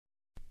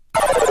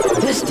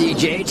This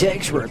DJ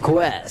takes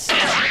requests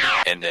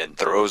and then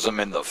throws them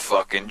in the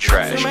fucking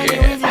trash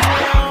can.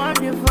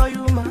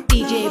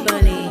 DJ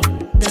Bully,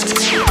 the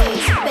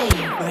ladies'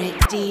 favorite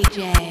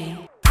DJ.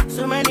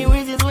 So many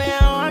reasons where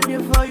I want you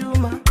for you,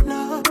 my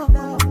love.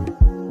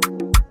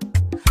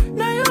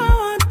 Now you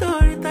want to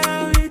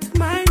retire with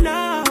my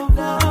love.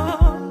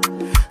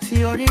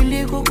 See all the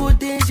little good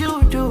things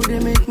you do, they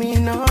make me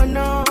no.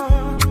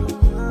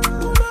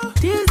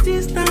 This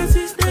distance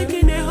is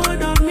taking a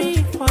hold of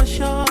me for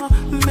sure.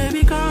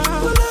 Baby, come. I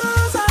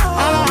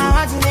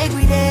want to make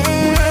me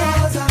there.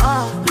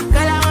 Oh,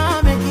 girl, I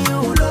want to make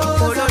you.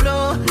 Oh, no.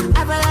 I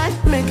feel like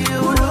make you.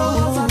 Oh,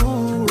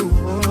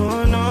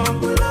 no.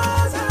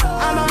 I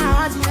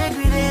want to make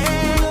me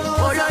there.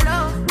 Oh, no.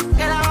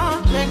 Girl, I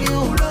want to make you.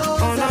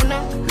 Oh, no.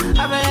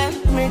 I feel like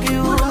make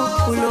you.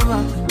 Pull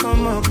over.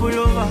 Come on, pull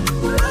over.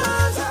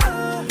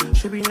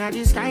 Should be not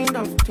this kind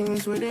of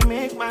things where they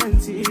make man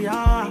see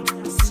ya.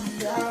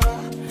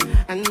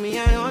 And me,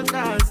 I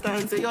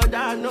understand. Say your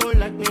dad know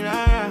like me,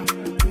 rara.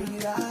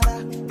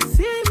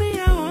 See me,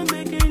 I won't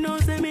make it no.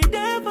 Say me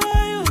there for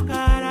you,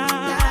 cara.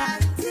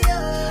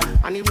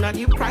 And if not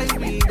the price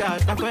be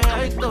that, I feel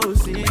like to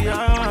see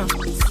ya.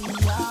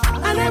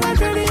 I never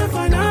traded you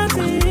for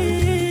nothing.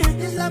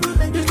 This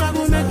love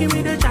will make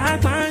me the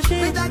jack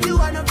machine. Without you,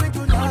 I don't fit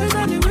to know.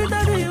 Without you,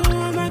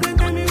 I'm not gonna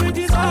tell me with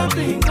this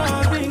something. I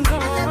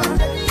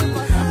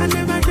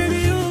never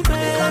traded you,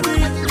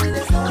 baby.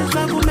 This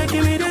love will make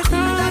me the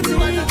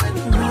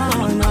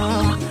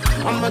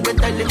I'ma get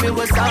telling me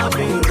what's up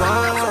and go.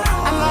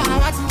 I'ma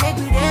want to make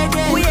me dead.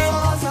 Oh yeah,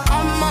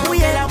 oh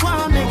yeah, I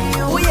wanna make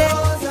you. Oh yeah,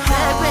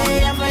 hey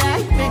baby, I feel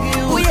like make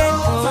you. Oh yeah,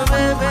 oh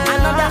baby, I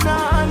know that no.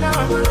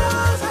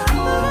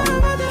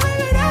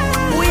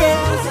 Oh yeah,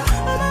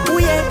 oh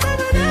yeah,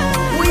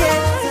 oh yeah,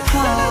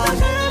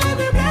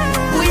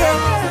 oh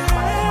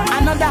yeah, I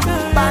know that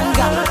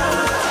banger.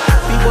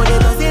 People they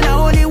don't say the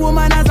only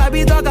woman as I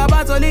be talk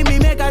about, only me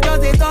make her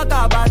just they talk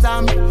about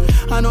them.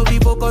 I know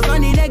people focus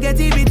on the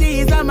negativity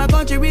inside my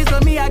country, so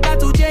me I got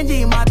to change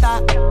the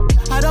matter.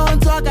 I don't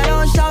talk, I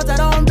don't shout, I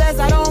don't bless,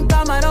 I don't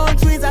come, I don't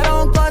treat, I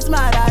don't cuss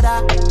my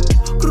dada.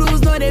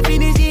 Cruise no they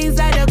finish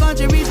inside the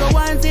country, so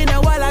once in a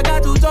while I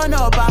got to turn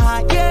up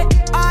behind. Yeah,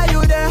 are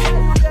you there?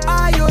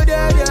 Are you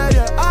there?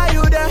 Are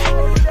you there?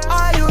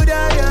 Are you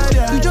there?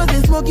 You just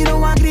dey smoke, you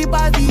don't want grip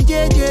as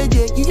DJ.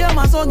 You hear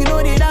my song, you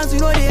know they dance, you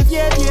know they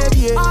fear.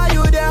 Are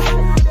you there?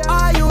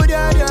 Are you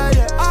there?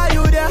 Are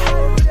you there?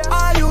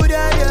 Are you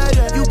there?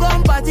 You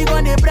come party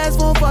on the press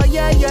phone for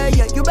yeah.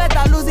 You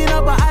better losing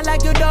up, but I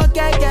like you don't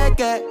care.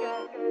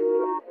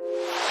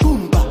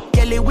 Boomba,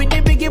 Kelly with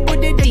the biggie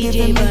booty,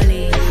 DJ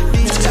Bully, and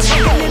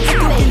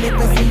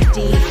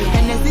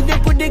I see they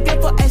put the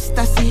girl for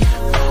ecstasy.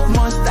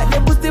 Monster, they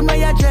boosting my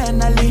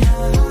adrenaline.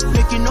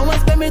 Making no one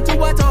spend me to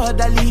what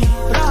orderly.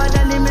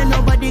 Brotherly, me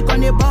nobody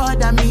gonna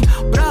bother me.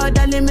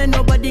 Brotherly, me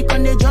nobody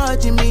gonna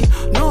judge me.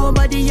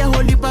 Nobody a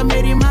holy pa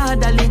Mary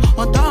Magdalene.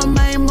 On top of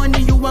my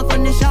money, you want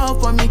gonna shout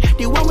for me.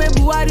 The one way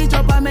Buhari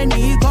chop a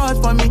many calls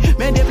for me.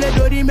 Men they play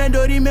Dori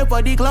me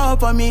for the club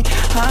for me.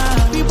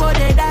 People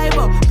they dive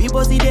up,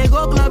 people see they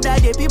go club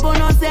that day. People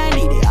not send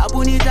it, they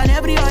happen each and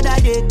every other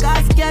day.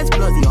 Caskets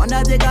plus the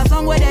Undertaker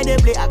song where they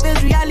play. I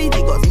face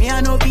reality, cause me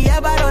I know fi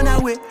ever run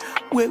away.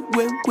 Wait.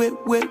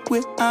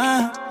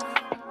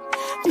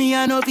 Me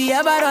I know fi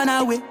ever run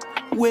away.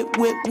 Wait.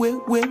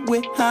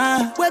 Wake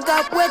up.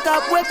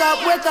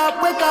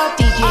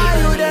 DJ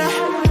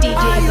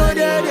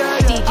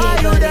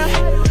Bully,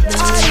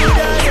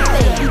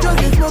 You just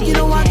dey smoke, you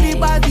don't want to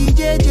pass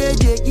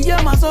DJ. You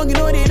hear my song, you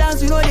know they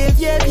dance, you know they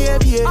fear.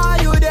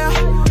 Are you there?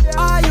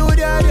 Are you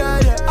there?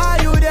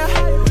 Are you there?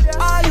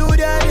 Are you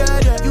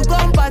there? You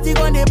come party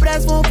on the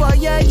press phone for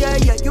yeah.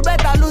 You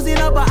better losing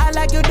up, but I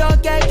like you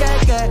don't care.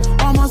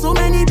 Almost so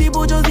many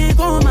people just they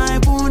call my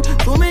phone.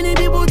 So many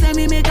people tell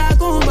me make I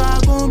come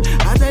back home.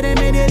 I said they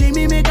made it,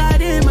 me make I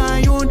dey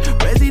my own.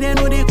 President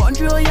of the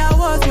country, oh yeah,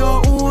 what's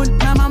your own?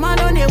 Now mama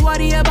don't they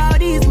worry about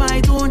this my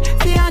tone.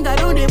 See anger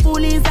don't they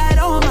pull inside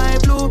all my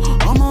flow.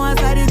 I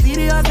said the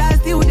serious, I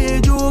still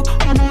they joke.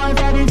 I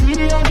said the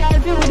serious, I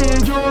still they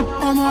joke.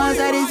 I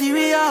said the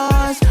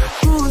serious.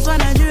 Cruise for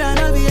Nigeria,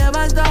 no be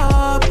ever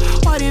stop.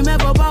 All the men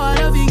for power,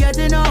 no be get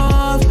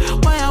enough.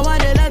 Why I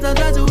want the letters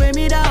try to weigh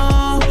me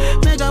down.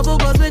 Make a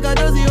focus, make a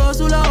dozy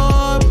hustle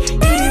up. If you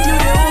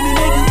they hold me,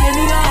 make you pay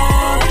me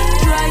up.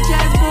 Try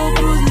chest, go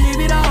cruise,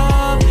 live it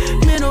up.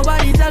 May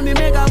nobody tell me,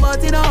 make a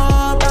button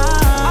up.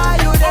 Are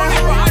you there?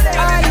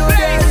 Are you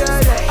there?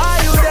 Are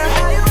you there?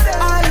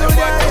 Are you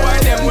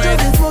there? You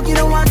just smoke, you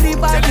don't want to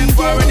party.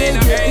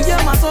 Yeah,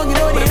 my song, you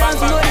know they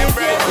dance, you know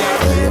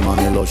they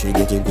Mommy love she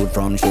get it good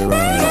from she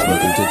rise.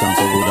 But it and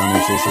so good and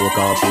make she shake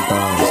off she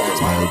ties.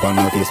 Smile upon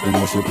her face, we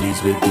know she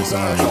pleased with this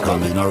eyes.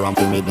 Coming around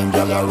to make them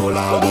gyal roll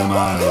out them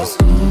eyes.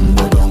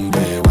 Go down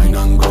there, wine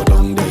and go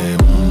down there.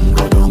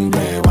 Go down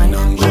there, wine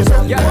and go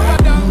down there.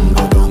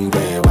 Go down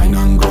there, wine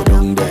and go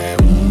down there.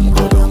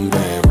 Go down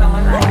there.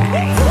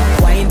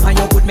 Wine for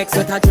your good make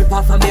sweat a drip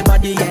off of me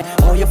body, yeah.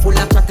 Oh, you full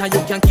of chat and you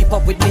can't keep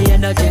up with me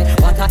energy.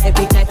 Water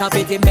every night of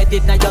it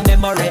embedded in your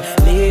memory.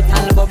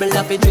 Little bubble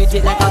up it, treat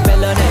it like a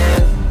felony.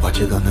 What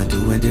you gonna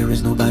do when there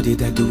is nobody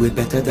that do it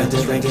better than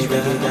this reggae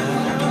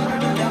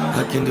guy?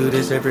 I can do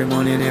this every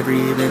morning, every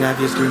evening. Have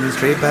you screaming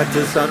straight back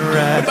to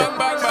sunrise. Go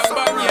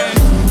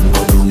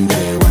down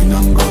there, why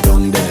not go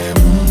down there?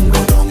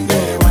 Go down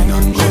there, why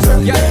not go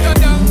down there?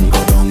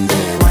 Go down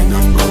there, why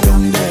not go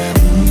down there?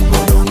 Go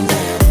down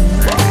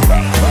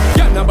there.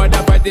 Can't nobody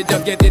fight it,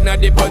 just get in a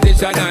the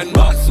position and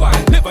boss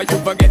one. Never you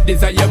forget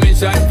this is your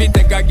mission. If you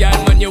take a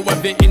girl, man, you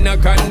have it in a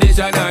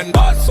condition and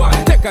boss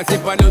one. Take a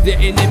sip and lose the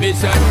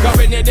inhibition. Cause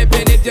when you dip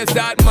in it, you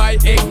start my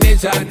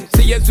ignition.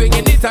 See you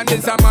swinging it and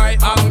this is my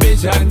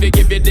ambition. We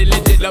give you the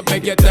legit love,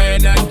 make you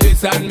turn and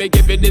twist. And we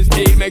give you the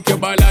speed, make you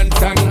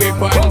balance and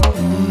grip on.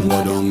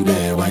 Go down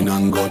there, why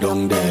not go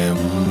down there?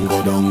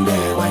 Go down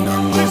there, why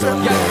not go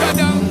down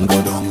there?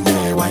 Go down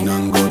there, why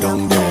not go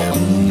down there?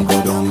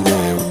 Go down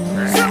there.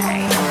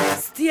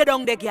 Stay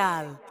down there,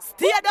 girl.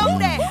 Stay down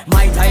there.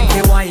 My time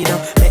to wine.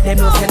 Let them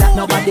know say that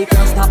nobody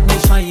can stop me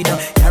shine.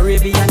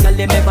 Caribbean girl,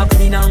 they never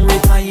clean and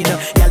refine.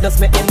 Girl, just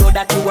make them know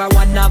that you are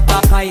one of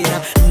a kind.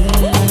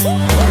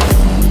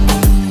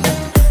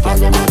 Girl,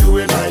 them a do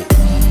it like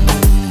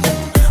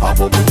I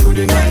pop it through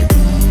the night.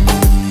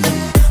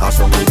 I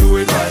saw me do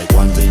it like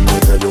one thing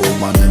with a you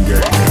man and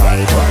get me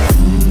hyper.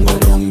 Go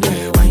down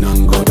there, why not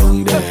go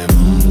down there?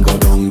 Go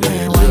down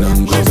there, why not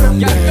go down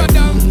there?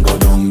 Go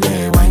down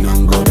there, why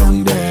not go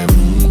down there?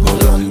 Go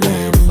down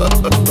there.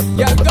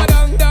 Yeah, go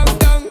down, down,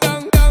 down,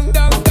 down, down,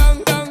 down,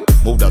 down, down.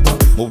 Move that up,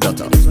 move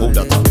that up, move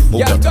that up, move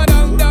Yeah, that go up.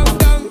 down, down,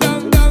 down,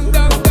 down, down,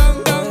 down,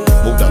 down, down.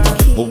 Move that up,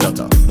 move that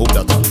up, move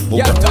that up,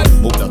 move that up,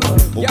 move that up,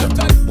 move that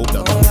up, move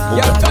that up, move that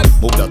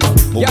up, move that up,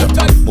 move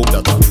that up,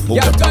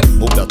 move that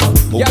up, move that up,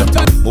 move that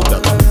up,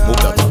 move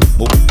that up,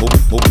 move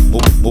that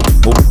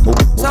up,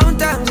 move.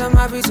 Sometimes I'm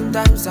happy,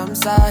 sometimes I'm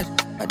sad.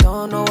 I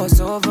don't know what's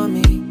over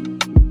me.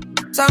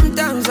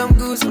 Sometimes I'm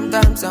good,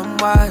 sometimes I'm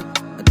wild.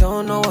 I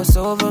don't know what's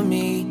over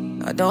me.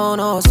 I don't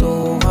know what's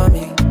over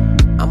me.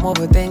 I'm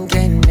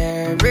overthinking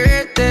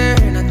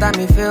everything. At time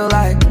me feel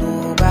like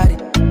nobody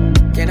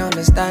can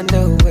understand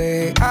the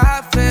way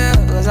I feel.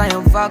 Cause I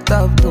am fucked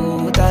up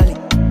totally.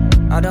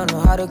 I don't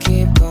know how to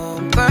keep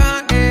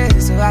company.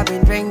 So I've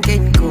been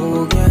drinking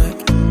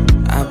cognac.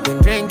 I've been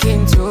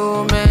drinking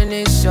too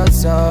many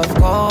shots of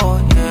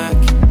cognac.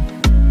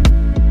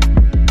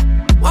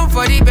 One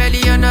for the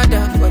belly,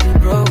 another for the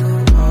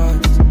broken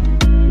heart.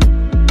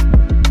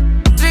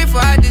 3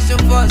 for addition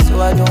 4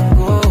 so I don't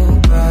go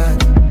back.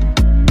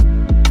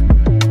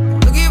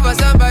 Looking for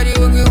somebody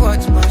who can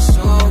watch my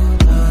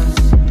shoulders.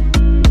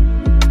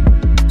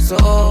 So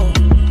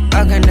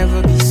I can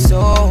never be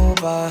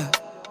sober.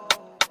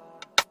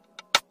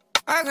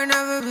 I can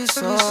never be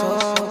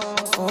sober.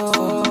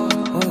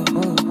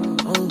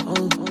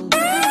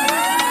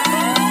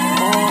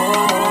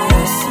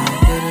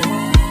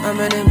 How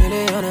many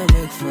million I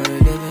make for a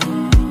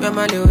living? When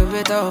my little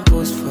bit I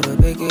post for the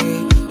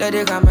biggie. Let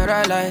the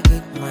camera like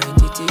it, my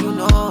TT, you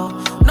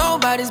know.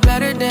 Nobody's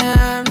better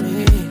than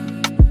me.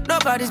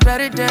 Nobody's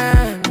better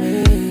than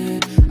me.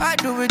 I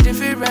do it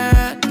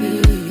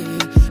differently.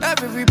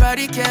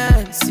 Everybody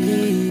can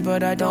see,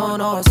 but I don't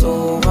know what's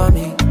over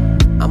me.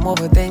 I'm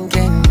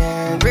overthinking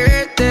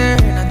everything.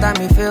 At time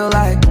me feel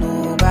like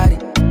nobody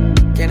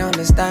can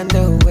understand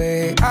the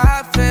way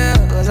I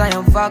feel. Cause I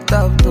am fucked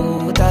up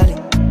totally.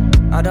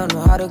 I don't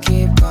know how to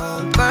keep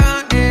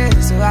company.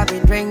 So I've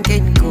been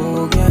drinking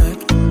cognac.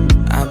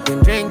 I've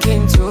been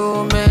drinking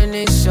too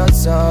many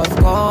shots of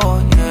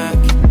cognac.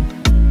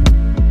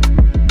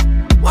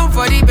 One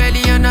for the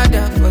belly,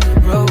 another for the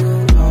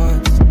broken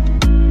heart.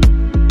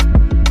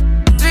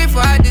 3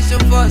 for addition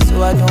 4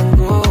 so I don't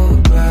go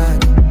back.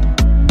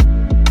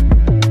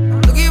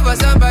 Looking for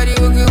somebody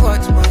who can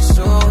watch my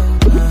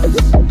shoulders.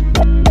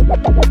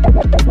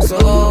 So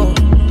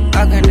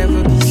I can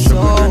never be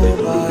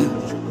sober.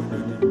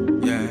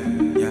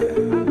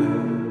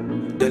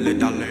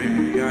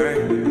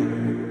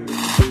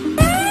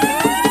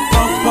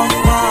 Puff, puff,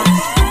 puff,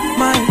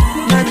 my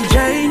Mary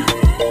Jane.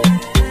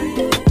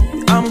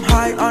 I'm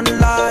high on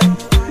life,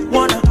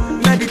 wanna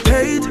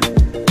meditate.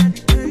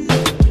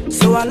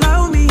 So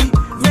allow me,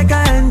 make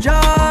I enjoy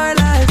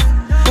life.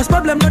 Cause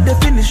problem not the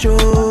finish,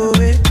 oh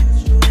eh.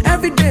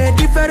 Every day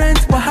different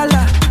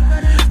wahala.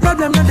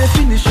 Problem not the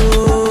finish,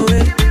 oh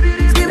eh.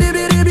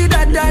 Skibidi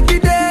da da di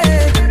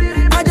day.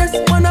 I just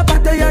wanna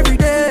party every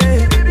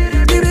day.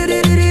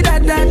 Skibidi da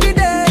da di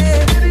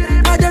day.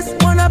 I just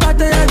wanna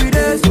party every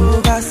day.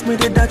 So pass me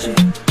the dachi.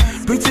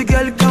 Pretty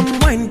girl come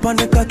wine pon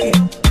the cocky.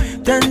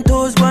 10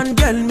 toes, one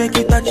girl make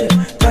it touch it,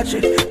 touch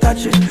it,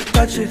 touch it,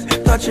 touch it,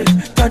 touch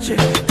it, touch it.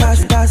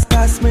 Pass, pass,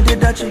 pass me the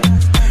dachi.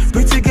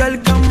 Pretty girl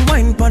come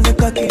wine pon the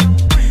cocky.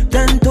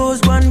 10 toes,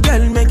 one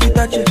girl make it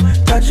touch it,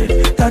 touch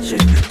it, touch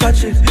it,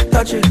 touch it,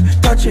 touch it,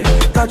 touch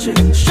it, touch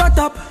it. Shut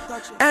up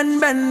and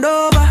bend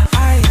over.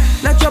 Aye.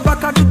 Let your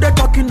back do the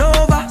talking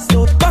over.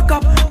 So back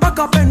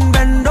up and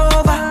bend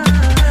over.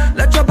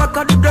 Let your back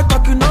do the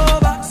talking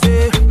over.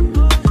 Say,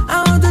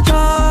 I want to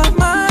chop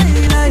my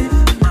life.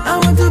 I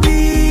want to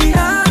be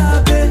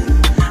happy.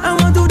 I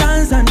want to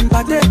dance and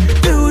party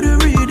till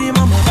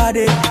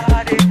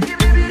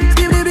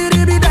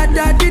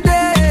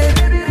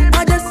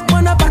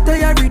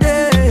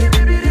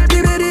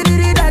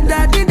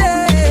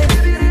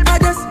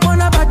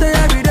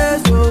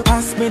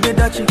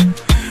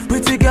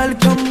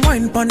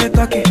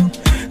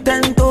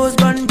 10 toes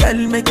gone, girl,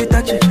 make it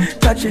touch it,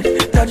 touch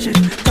it, touch it,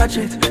 touch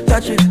it,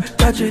 touch it,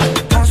 touch it.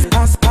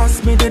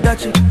 Pass me the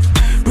touch it.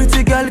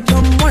 Pretty girl,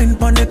 come wine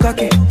pon the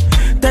cocky.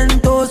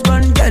 10 toes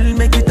gone, girl,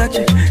 make it touch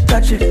it,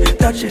 touch it,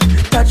 touch it,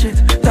 touch it,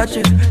 touch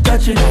it,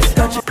 touch it,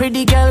 touch it.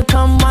 Pretty girl,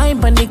 come wine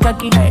pon the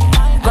cocky.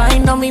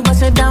 Grind on me,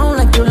 bust it down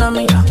like you love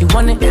me. You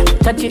want it,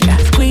 touch it,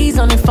 squeeze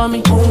on it for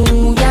me.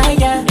 Ooh, yeah,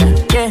 yeah,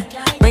 yeah.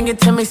 Bring it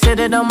to me, sit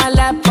it on my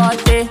lap all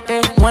day.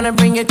 Wanna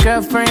bring your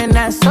girlfriend,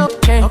 that's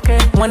okay.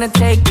 Wanna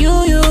take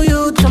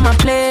you to my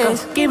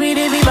place. Give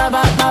it,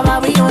 ba,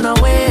 we on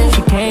our way.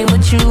 She came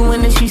with you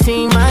and then she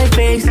seen my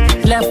face.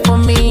 Left for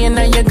me and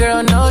now your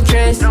girl no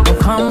trace. Don't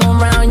come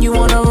around, you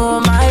wanna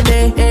ruin my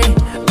day.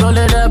 Roll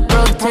it up,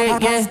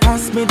 rotate, yeah.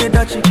 Pass me the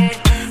dutchie.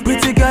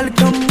 Pretty girl,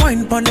 come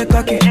wine pon the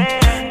cocky.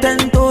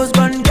 10 toes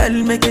gone, girl,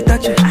 make it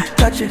touch it,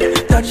 touch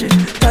it, touch it,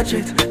 touch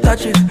it,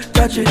 touch it,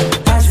 touch it.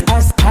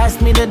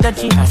 Pass me the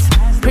dutchie.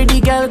 Pretty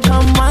girl,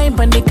 come wine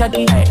pon the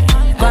cocky.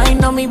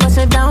 Grind on me, bust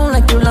it down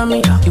like you love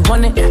me. You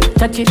want it,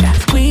 touch it,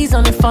 squeeze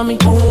on it for me.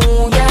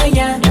 Ooh, yeah,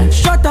 yeah.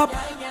 Shut up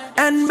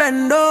and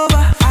bend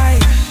over. Aye,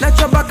 let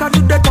your back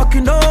do the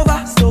talking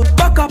over. So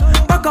back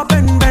up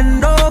and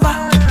bend over.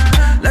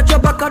 Let your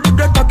back do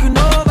the talking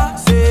over.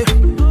 Say,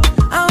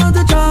 I want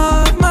to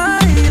chop my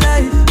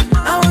life.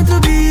 I want to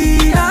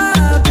be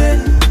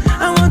happy.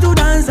 I want to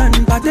dance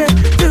and party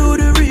to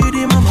the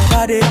rhythm of my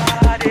body.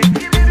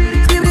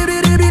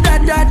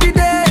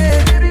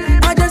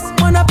 I just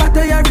wanna party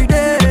every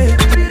day.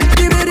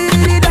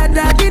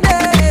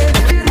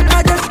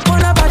 I just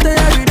wanna party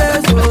every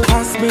day. So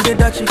pass me the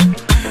dutchie.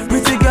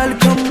 Pretty girl,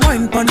 come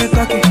wine pon the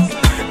cocky.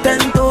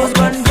 10 toes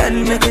gone, girl,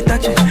 make it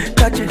touch it,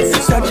 touch it,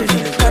 touch it,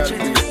 touch it,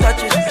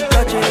 touch it,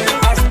 touch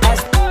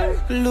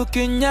it.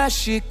 Looking at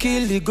she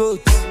kill the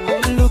goat.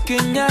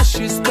 Looking at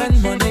she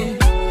spend money.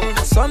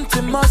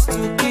 Something must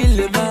to kill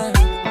a man.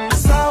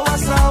 Sawa,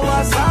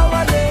 sawa,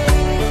 sawa day.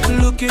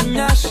 Looking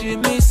at she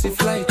miss a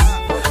flight.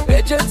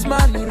 Agent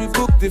man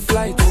rebook the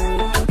flight.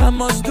 I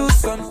must do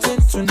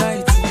something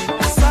tonight.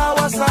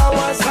 Sawa,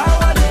 sawa,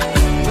 sawa day.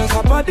 Cause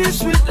her body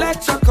sweet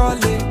like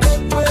chocolate.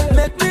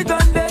 Make me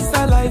done this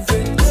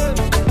salivate.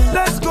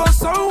 Let's go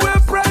somewhere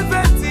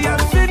private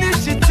and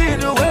finish it in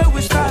the way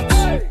we start.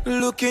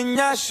 Looking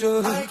at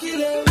you,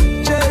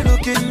 Jay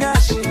looking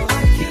at you.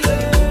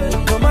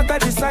 No matter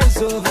the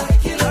size of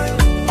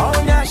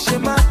all ya she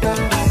matter.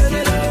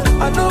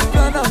 I no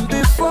plan on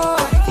before.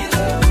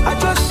 I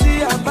just see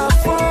her my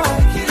phone.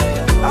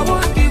 I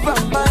won't give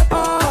her my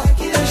all.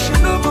 And she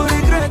no go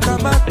regret her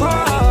my call.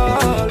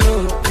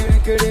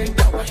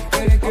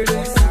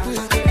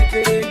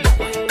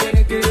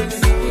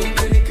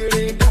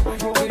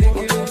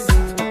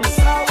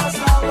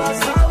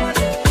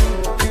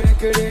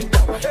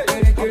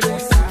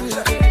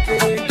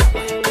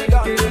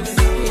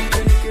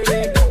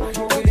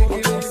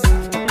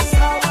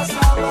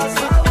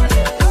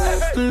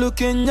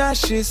 Looking at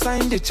she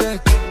signed the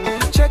check.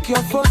 Check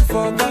your phone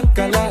for bank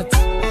alert.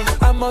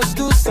 I must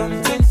do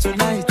something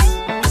tonight.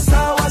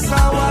 Sawa,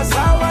 sawa,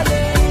 sawa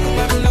day.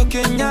 I'm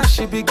looking at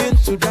she begin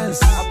to dance.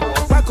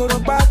 Back on the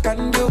back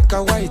and look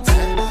a white.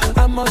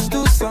 I must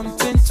do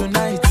something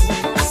tonight.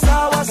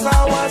 Sawa,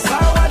 sawa,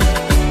 sawa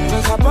day.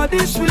 Cause her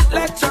body sweet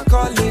like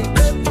chocolate.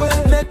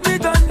 Make me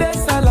done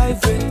this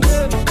salivate.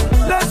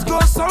 Let's go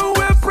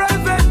somewhere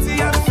private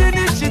and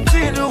finish it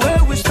in the way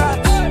we start.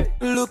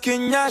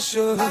 Looking at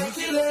you,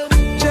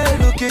 Jay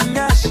looking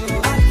at you.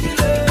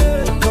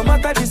 No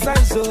matter the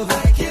size of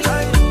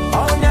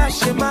all ya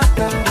she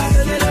matter.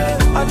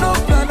 I no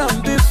plan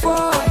on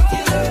before.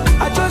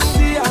 I just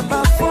see her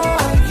my phone.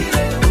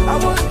 I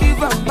won't give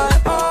her my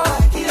all.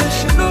 And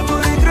she no go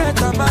regret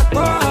her my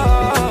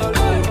call.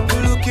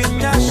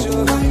 Looking at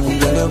you,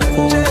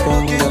 Jay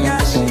looking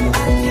at you.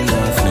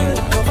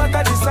 No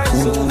matter the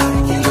size of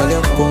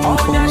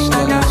all ya she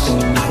matter.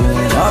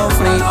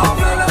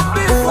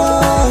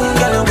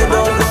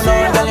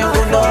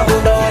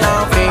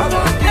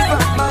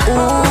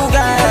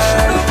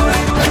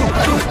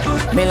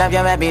 Me love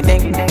your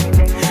everything.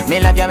 Me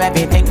love your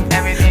everything.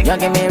 You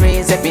give me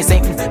reason to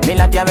sing. Me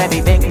love your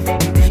everything.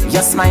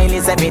 Your smile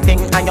is everything,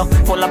 and you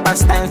full up of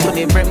style to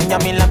the brim. You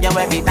me love you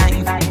every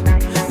time.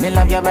 Me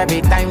love you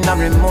every time. No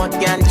remote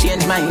can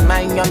change my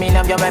mind. You me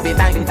love you every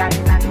time.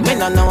 Me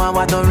no know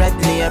what the red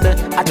label.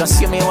 I just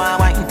see me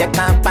wine take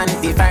up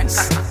panty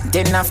verse.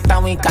 Then after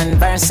we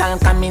converse, I'll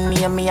come in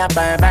near me a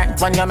pervert.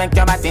 When you make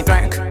your body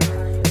twerk,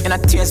 and I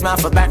tears me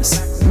for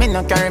burst. Me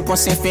no carry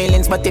pussy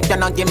feelings, but if you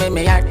not give me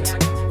my heart.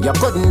 You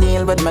couldn't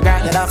deal with my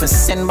girl, you'd have to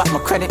send back my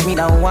credit. Me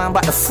don't want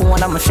but the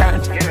phone on my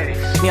shirt.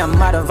 Me a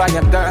mad over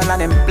your girl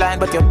and I'm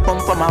blind, but you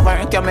pump for my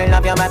work. You me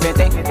love you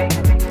everything.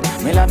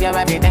 Me love you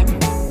everything.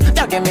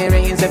 You give me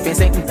reason if you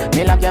sing.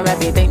 Me love you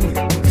everything.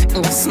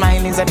 Your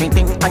smile is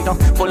everything. I don't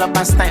pull up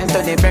a style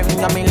to the brim.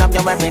 You me love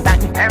you every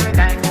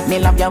time. Me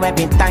love you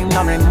every time.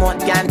 No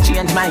remote can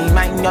change my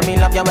mind. You me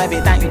love you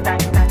every time.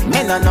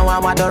 Me don't know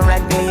what the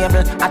red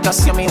label. I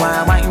just see me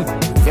wine.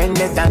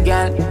 Vendetta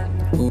girl.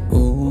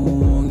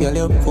 Girl,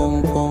 your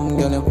pum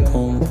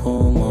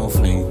pum off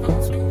me.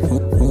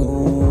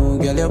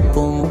 Girl, your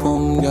pum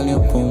pum, girl,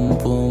 your pum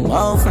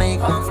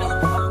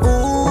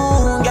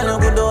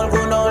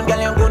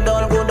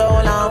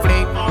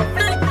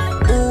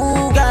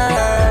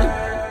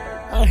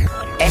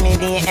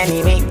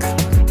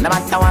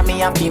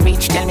have to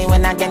reach. Tell me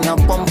when I get your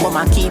pump,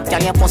 I keep.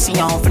 Tell your pussy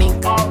on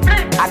fleek.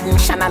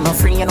 Admission I'm not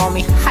free, you know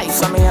me high,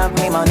 so me have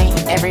me money.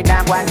 Every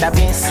dog want the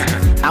piece,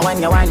 and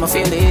when you wine, me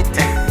feel it.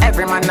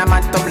 Every man I'm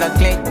at double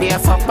click, be a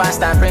fuck past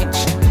that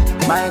bridge.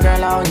 My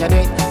girl, how you do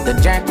it? The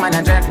jerk man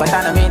a jerk, but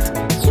I don't meet.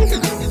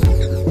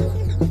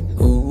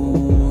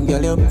 Ooh,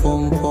 girl your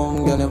pum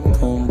pum, girl your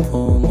pum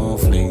pum on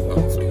fleek.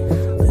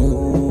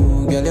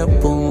 Ooh, girl your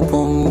pum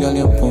pum, girl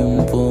your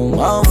pum pum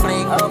on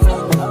fleek.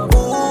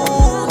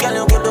 Ooh, girl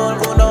you good on,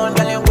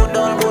 girl you good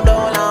on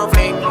on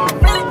fleek.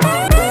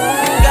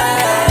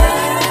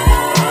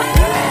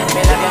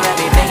 Me love you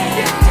everything,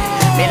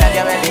 me love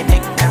you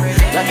everything.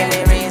 You give me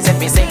reason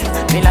to sing,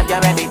 me love you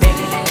everything.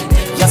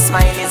 Your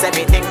smile is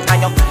everything,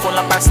 and you full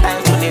of a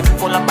style to live,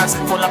 full of a.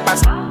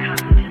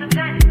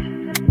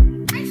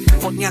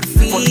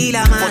 Feel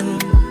a man,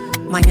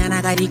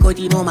 mañana carico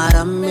timo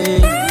marame.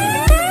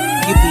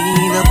 You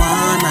be the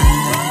one, man.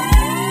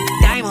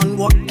 Diamond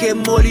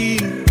walking molly.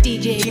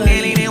 DJ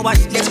Chimeli me watch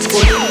the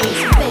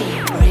police.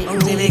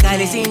 Onde me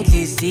cale sin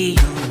kissy.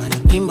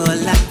 Bimbo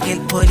like el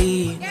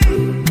poli.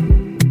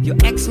 Your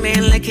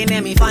ex-man looking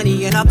at me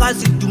funny and I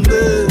cause it to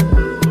me.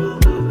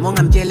 Mong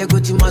I'm jelly go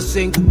to my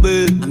sing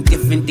boo. I'm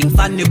different thing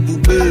funny boo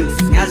boo.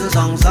 Yazo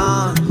song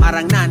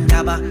marang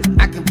nandaba.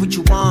 I can put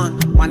you on.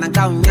 Wanna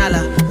go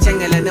nyala,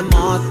 tangle in the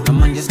mouth.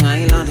 I'm on just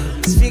my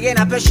London. Speaking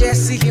up a share,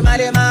 see him at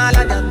the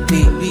Malanda.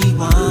 Baby,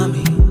 want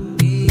me.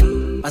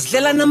 Mas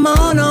lila na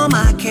mono,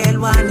 my kid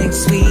one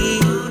next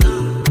week.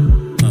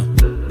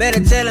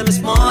 Better tell him it's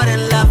more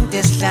than love,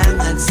 this time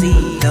and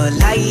see. Don't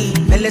lie,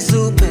 belly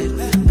super.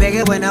 Beg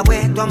it when I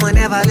wait, don't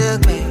never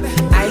look back.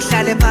 I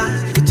shall it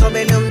pass, you told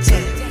me them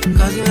tell.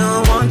 Cause you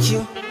know I want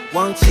you.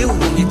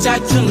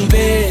 Ngithathu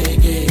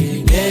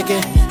ngibeke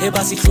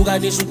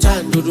ebasihlukanisa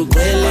uthando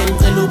lugcwele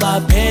ngicela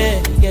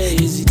ubapheke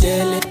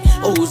izitele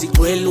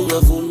ozigcwele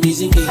ungavumi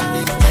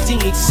izingene athi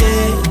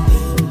ngikusele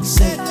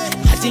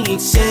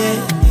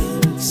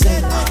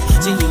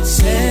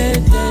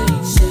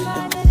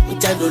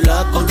uthando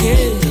lakho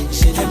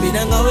ngeke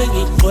mina ngawe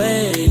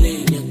ngigcwele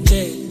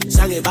ngiyakutshela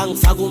sange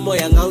bangifaka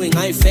umoya ngawe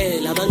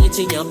ngayifela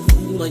bangithi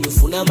ngiyaphuma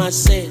ngifuna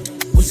amasela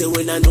uze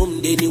wena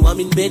nomndeni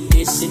wami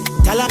nibedese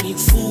dala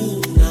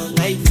ngikufuna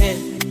ngayiphela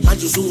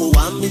manje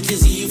usungowami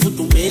inhliziyo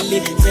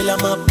ifudumele phela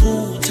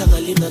amaphutha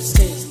ngalina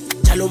stress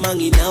njalo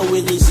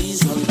manginawe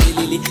ngizizwa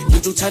ngiphelele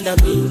ngithi uthanda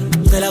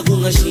mina phela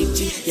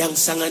kungashintshi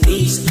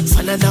yangisanganisa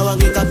fana nawe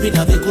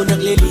ngekaphinda bekhona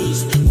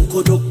kulelizwe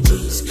kukhona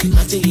okuthize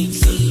ngathi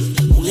ngikuhlile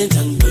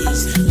ungenza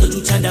ngibize ngithi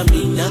uthanda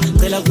mina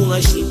phela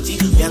kungashintshi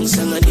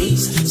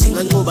yangisanganisa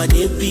singanqoba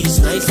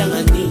nebhizi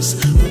ngayihlanganisa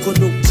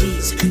kukhona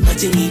okuthize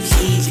ngathi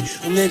ngikuhlile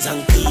ungenza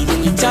ngiphile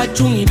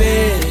ngithathu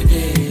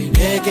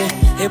ngibeke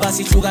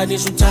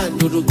ebasihlukanisa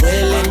uthando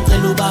lugcwele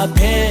ngicela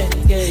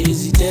ubapheke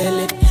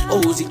izitele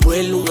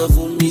ozigcwele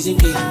ungavumi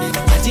izingene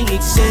athi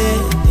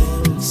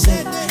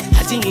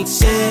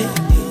ngikusele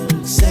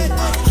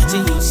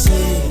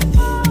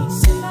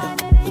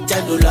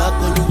uthando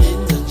lakho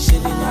lungenza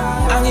ngishelela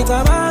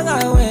angicabanga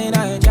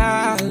wena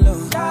njalo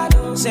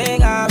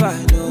sengaba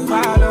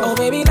novalo oh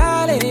baby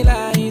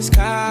lalela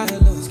isikalo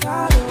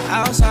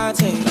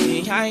awusathengi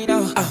I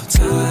know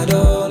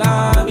awuthando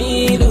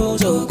lami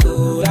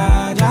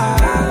luzokhula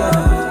njalo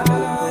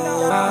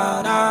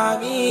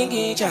nami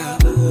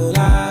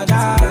ngijabula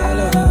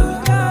njalo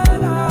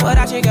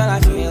without you girl I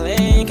feel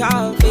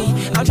incomplete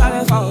I'm trying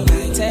to fall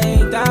back,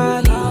 take the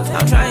lead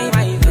I'm trying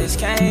my best,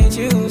 can't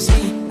you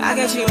see I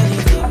get you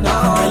anything, no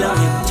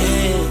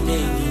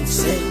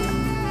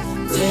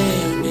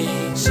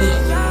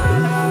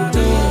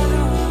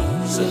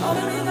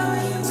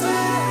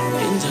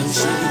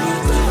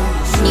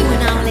You are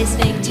now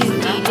listening to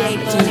DJ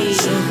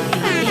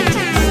Bully.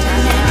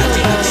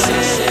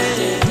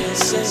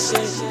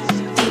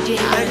 DJ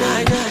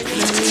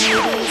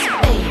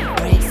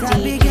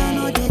Sabi girl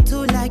no dey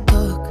too like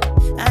talk.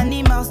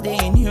 Animals dey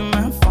in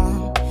human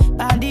form.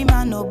 Body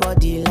man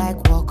nobody like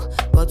walk,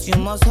 but you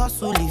must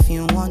hustle if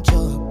you want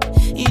job.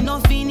 You no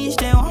finish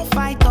they won't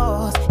fight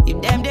us. If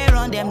them they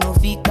run them no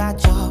fit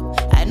catch up.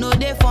 I know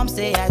they form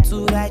say I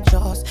too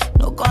righteous.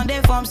 No con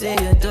they form say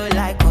you too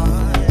like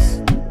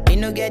us. Me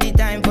no get the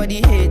time for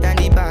the hate and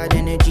the bad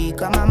energy.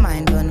 Got my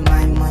mind on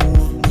my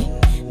money.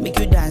 Make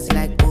you dance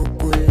like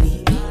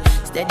broccoli.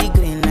 Steady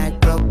green like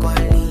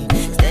broccoli.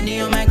 Steady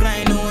on my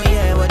grind, oh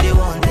yeah, what they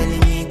want telling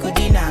me. Could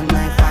deny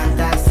my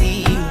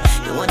fantasy.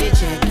 They want to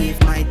check if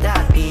my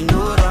tap be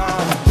no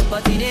wrong.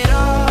 But it they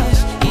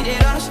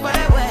rush for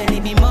the well,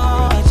 it be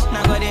much.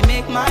 Now gotta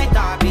make my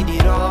tap be the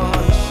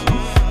rush.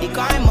 The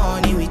kind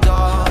money we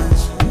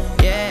touch.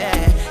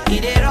 Yeah,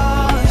 it they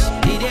rush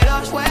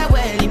for the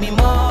well, it be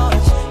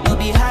much. No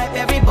be hype,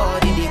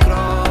 everybody they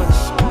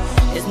crush.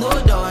 There's no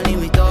darling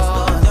with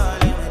us.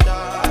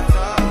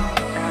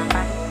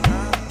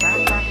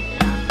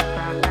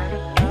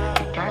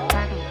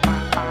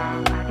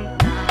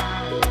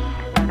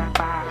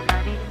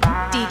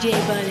 DJ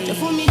Bully. You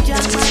fool me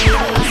just my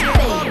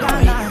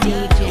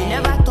you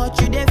never thought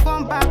you dey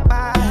from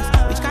papas.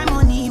 Which kind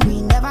money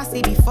we never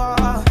see before.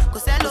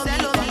 Cause hello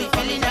me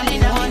feeling I'm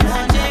in a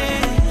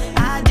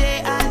day.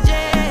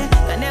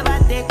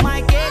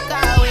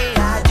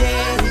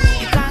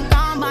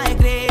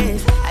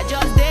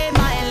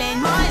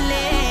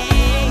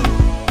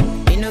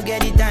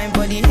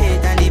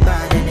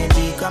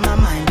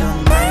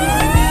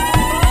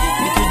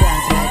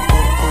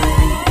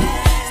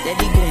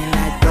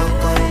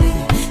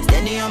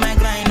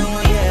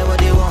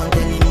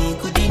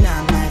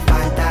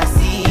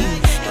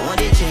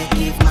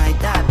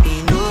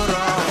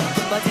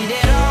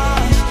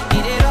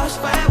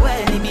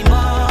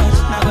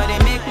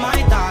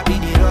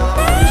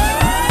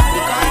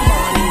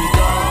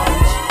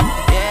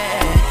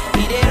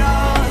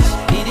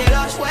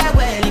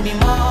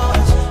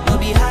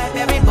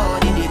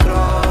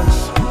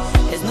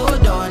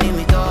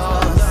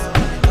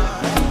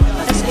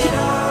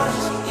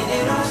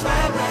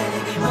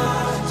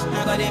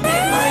 gonna make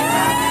my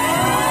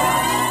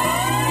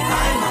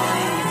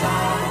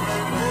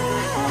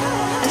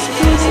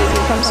Exclusive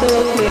from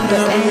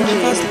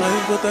soloclip.ng. Fast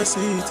life, but I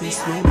see it is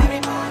slow.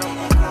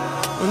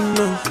 Oh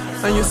no,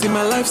 and you see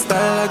my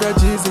lifestyle, I got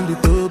G's in the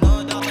tub.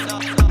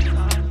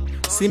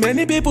 See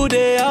many people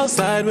there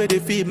outside where they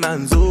feed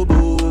man's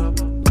oboe.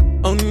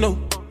 Oh no,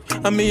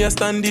 and me a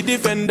stand the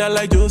defender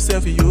like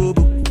Joseph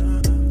Yobo.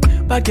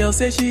 But girl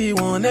say she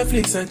want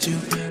Netflix and chill,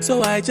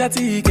 so I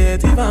chatty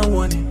get even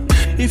warning.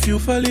 If you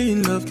fall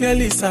in love,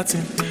 Kelly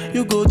satin,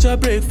 you go to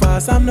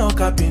breakfast, I'm not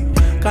capping.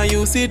 Can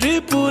you see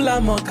dripple,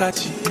 I'm not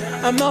catchy.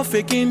 I'm not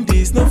faking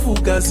this, no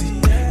fugazi.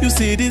 You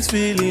see these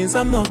feelings,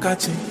 I'm not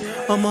catching.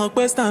 I'm on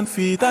quest and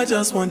feet, I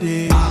just want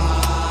it.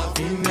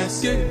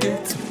 Happiness, yeah, yeah.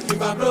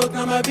 If I broke,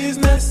 now my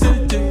business,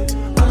 yeah, yeah.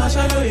 I'ma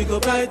show you, go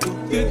bright,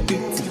 yeah,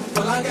 yeah.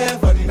 All I care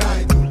for the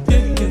night,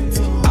 yeah,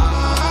 yeah.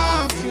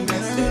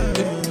 Happiness, yeah,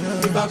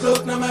 yeah. If I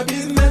broke, now my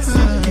business,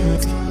 yeah,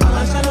 yeah.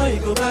 I'ma show you,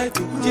 go bright,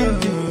 yeah,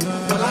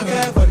 yeah. All I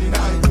care for the night.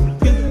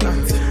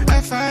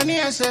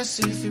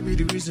 If you be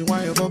the reason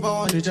why your baba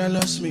want to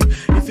jealous me.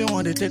 If you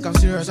want to take I'm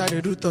serious, I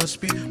do touch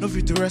speed. No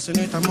fit to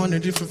resonate, I'm on a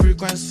different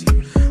frequency.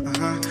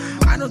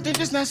 I don't think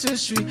it's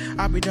necessary.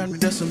 I'll be done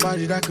with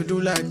somebody that could do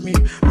like me.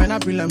 Man, I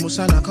be like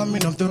Musala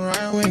coming off the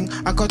right wing.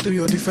 I cut through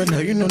your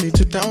defender, you no need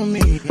to tell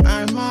me.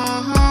 I'm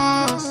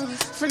a horse,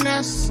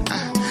 finesse.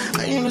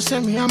 And you know, say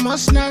me, I'm a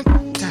snack.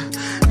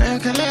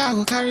 And can I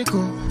go carry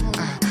go.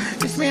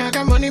 If me, I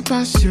got money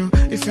past you.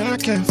 If you're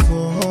not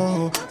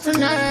careful,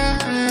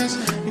 finesse.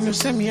 You know,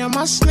 send me a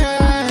must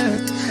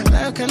snack.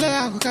 Like a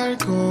I go carry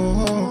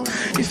go.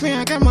 If me,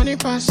 I got money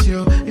past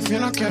you. If you're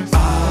not careful,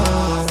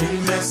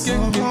 finesse.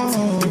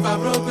 If I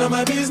broke, now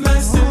my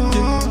business.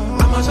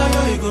 I'ma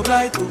show you, go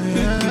bright. All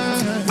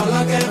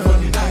I care for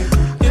the night.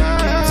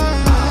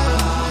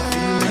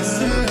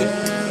 Finesse.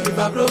 If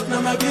I broke,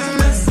 now my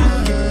business.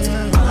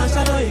 I'ma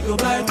show you, go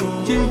bright.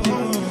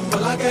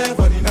 All I care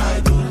for the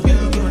night.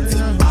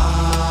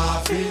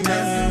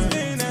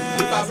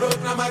 If I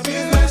broke, now my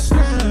business.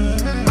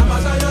 I'ma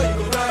show you,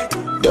 go right.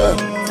 Yeah.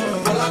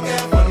 All I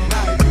care for the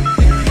night.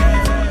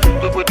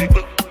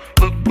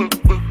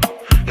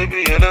 Baby,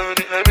 you know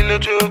that I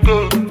let you go.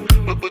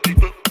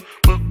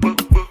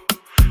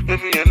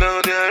 Baby, you know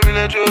that I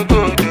let you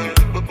go.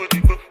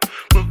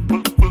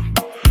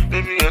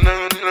 Baby, you know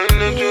that I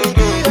let you go.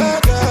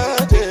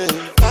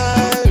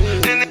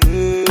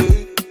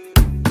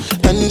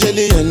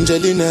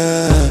 Angelina,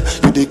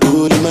 you the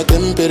cool in my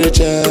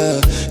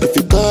temperature. If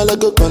you call, I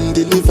go come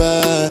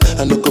deliver.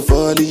 I no go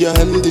fall in your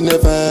hand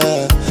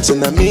never. So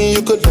now me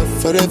you could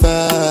love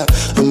forever.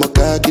 I'm a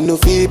cocky no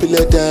feeble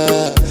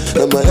letter.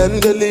 I'm a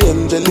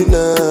Angelina,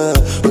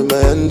 with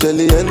my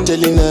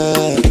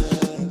Angelina.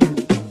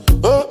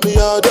 Oh me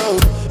all down.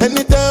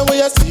 Anytime when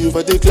I see you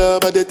for the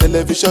club or the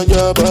television,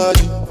 your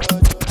body.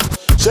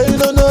 Sure you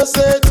don't know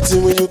say the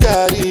thing when you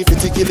carry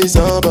 50 kill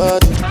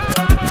somebody.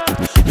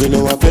 You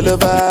know I feel a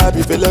vibe,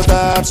 you feel a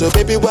vibe, so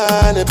baby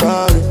whine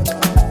about it.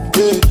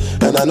 Yeah.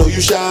 And I know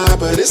you shy,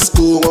 but it's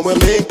cool when we're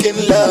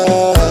making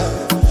love.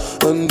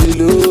 On the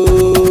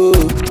low,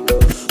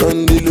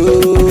 on the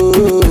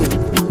low,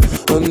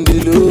 on the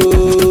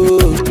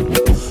low,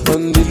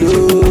 on the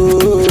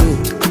low,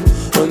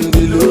 on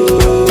the low,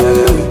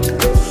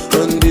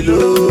 on the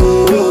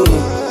low,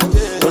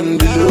 on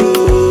the low,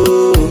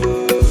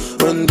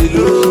 on the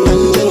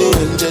low.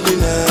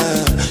 Angelina,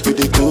 you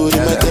the good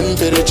in my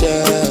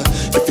temperature.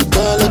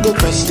 Go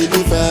come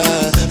deliver.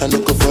 I no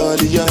go fall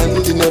in your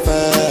hand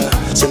never.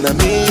 So now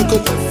me you go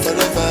love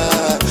forever.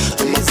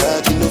 I'm a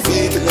cocky no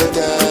feeble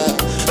letter.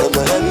 I'm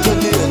a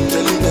Angelina.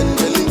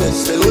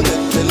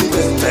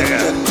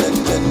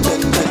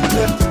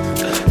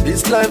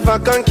 This life I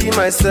can't keep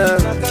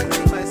myself.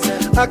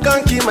 I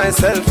can't keep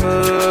myself.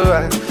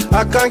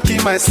 I can't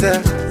keep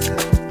myself.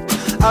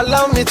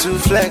 Allow me to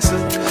flex.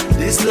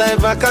 This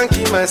life I can't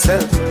keep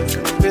myself.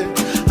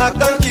 I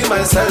can't keep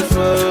myself.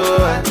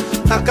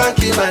 I can't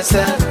keep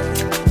myself.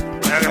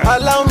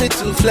 Allow me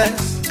to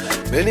flex.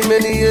 Many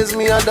years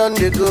me I done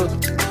the go.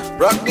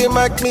 Rock the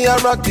mic, me I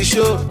rock the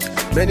show.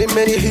 Many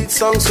hit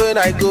songs when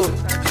I go.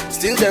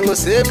 Still them go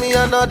say me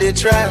I know they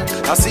try.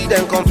 I see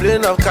them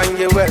complain of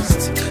Kanye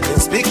West.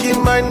 And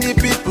speaking mind the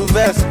people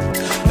best.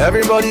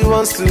 Everybody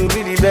wants to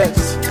be the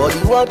best, but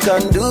the world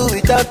can do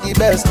without the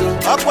best.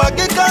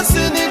 Akwage can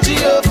sing in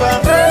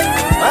Jehovah.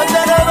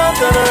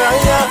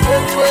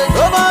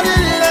 Nobody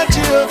let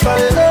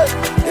Jehovah.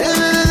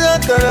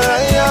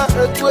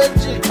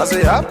 I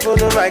say happen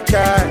to my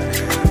car.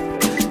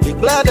 He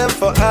glad them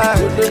for I.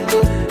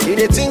 He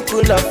they think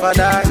cool of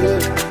father.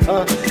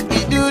 He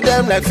do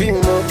them like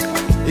film.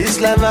 This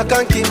life I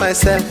can't keep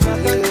myself.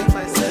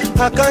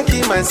 I can't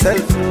keep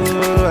myself.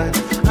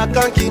 I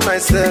can't keep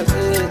myself.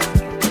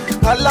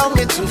 Allow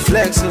me to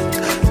flex.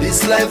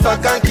 This life I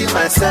can't keep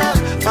myself.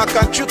 I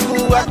can't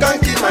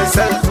keep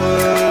myself.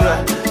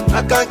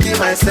 I can't keep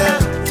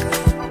myself.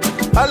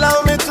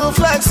 Allow me to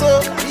flex.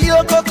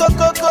 Yo coco.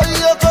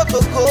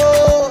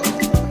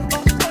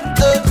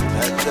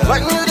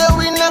 When you the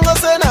win, I'm gonna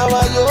say now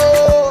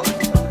yo.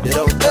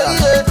 Yo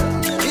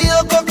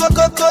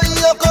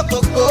coco.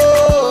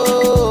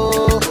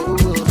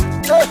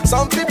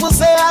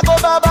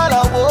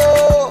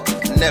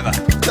 Never.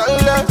 Tell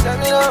me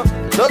now.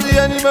 Don't be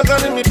any man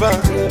carry me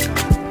pass.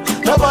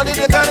 Nobody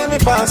they carry me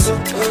pass.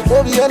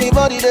 Don't be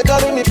anybody they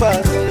carry me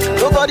pass.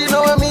 Nobody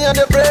know me and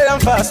they pray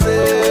and fast.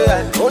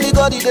 Only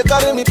God they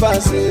carry me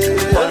pass.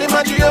 Only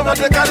my Jehovah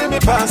they carry me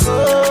pass.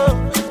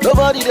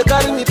 Nobody they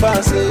carry me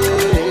pass. This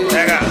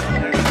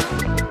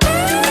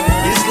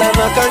life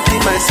I can't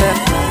keep myself.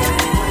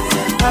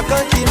 I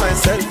can't keep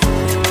myself.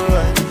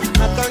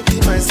 I can't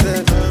keep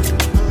myself.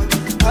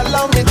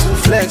 Allow me to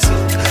flex.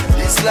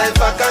 This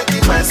life I can't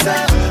keep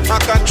myself. I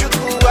can't keep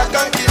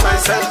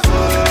myself.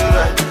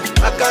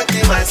 I can't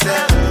keep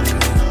myself.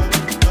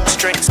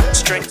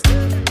 Strength.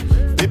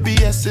 Baby,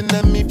 yes, and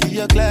let me be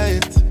your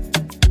client.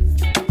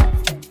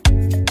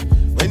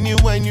 When you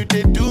whine, you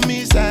they do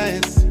me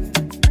size.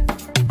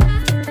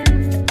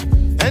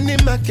 Any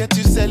market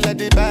you sell, I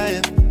they buy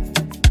it.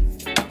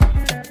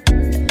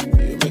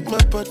 You make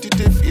my body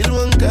they feel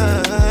one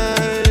kind.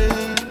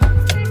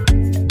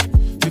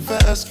 If I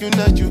ask you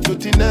now, you go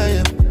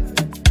deny it.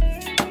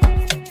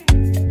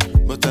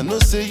 But I know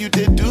say you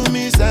they do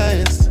me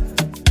size.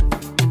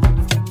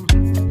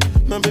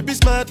 My baby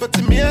smart, but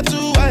to me I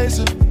too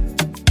wise.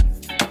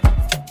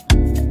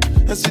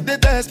 I see they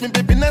ask me,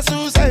 baby, not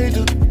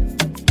suicidal.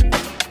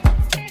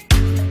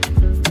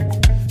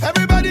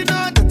 Everybody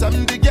know that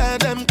I'm the girl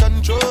them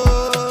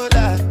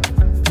controller.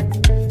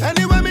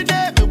 Anywhere me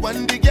there, me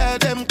want the girl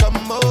them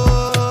come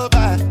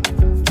over.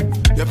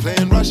 You're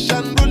playing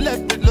Russian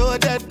roulette with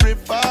loaded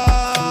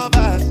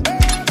revolvers.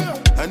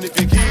 And if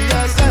you kill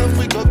yourself,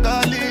 we go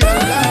call it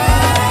alive.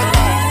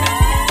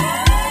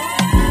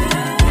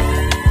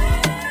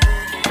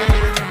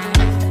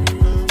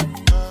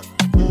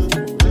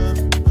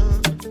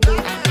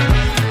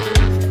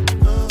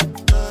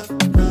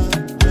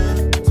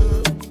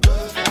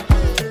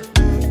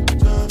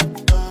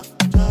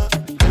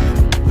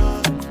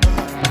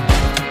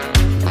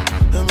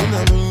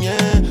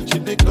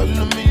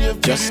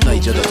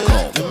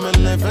 JustNiger.com. Live my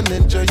life and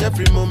enjoy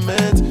every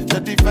moment.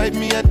 Not divide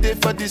me a day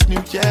for this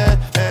new year.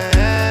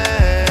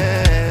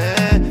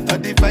 I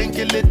define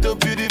kill it so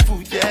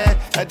beautiful, yeah.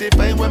 I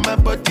define when my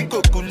body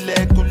go cool,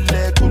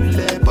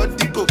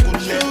 body go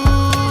cool. You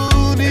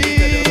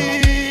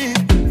need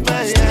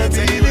my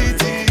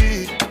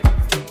ability.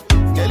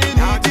 Girl, you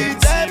need the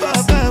type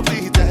of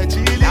family that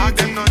you live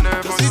in.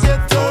 'Cause you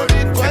get all the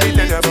qualities to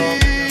be happy.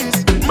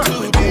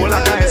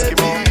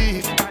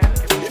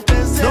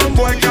 No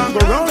boy can go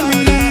round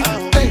me.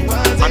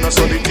 I know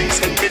so the things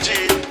NKG.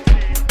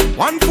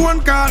 One phone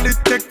call it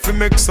take to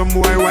make some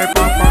boy wipe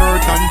up her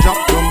hurt and drop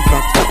down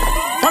flat.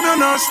 Can you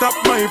not stop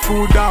my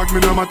food, dog? Me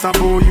no matter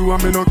about you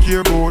and me no care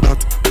about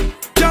that.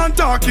 Can't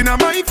talk in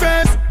my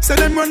face. Say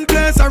them run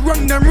place, I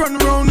run them run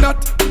round that.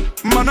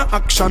 Man a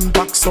action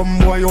back, some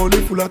boy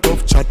only full of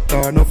tough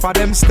chatter. Enough of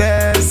them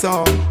stairs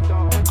up.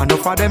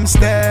 Enough of them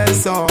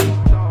stairs up.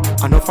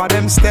 Enough of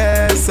them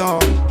stairs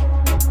up.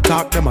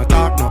 Talk them a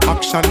talk, no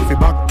action fi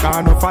back.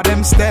 Enough of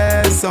them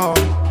stairs up.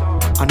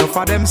 Enough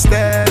of them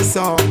stairs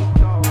up.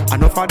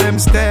 Enough of them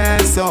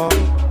stairs up.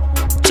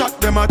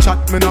 Chat them a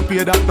chat, me no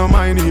pay that, no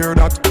mind hear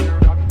that.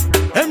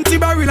 Empty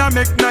barrel a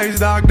make nice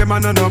dog, them a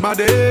no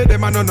nobody,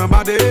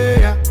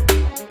 yeah.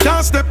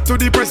 Can't step to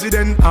the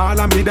president, all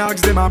of me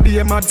dogs, them a be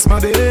a mad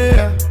smaddy,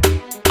 yeah.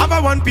 Have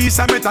a one piece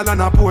of metal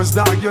and a post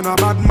dog, you no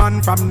bad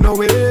man from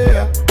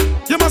nowhere.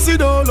 You must see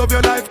the whole of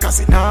your life, cause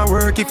it not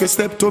work if you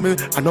step to me.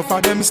 Enough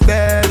of them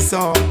stairs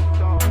up.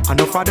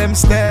 Enough of them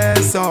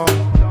stairs up.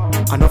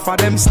 Enough of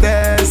them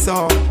stairs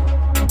up.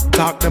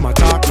 Talk them a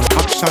talk, no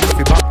action if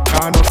you back.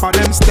 Enough of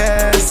them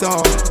stairs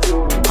up.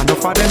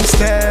 Enough of them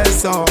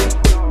stairs up.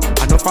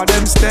 Enough of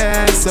them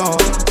stairs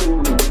up.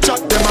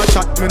 Chat them a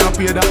chat, me no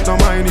pay that, no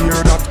mind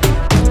hear that.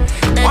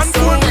 One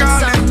phone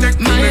call and take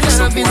me make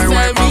some boy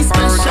wipe up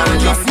her hurt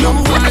and If you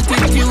want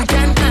it, you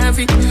can have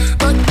it,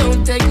 but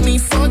don't take me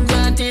for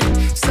granted.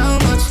 So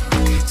much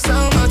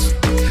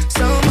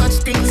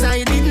things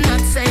I did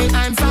not say.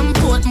 I'm from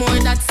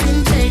Portmore, that's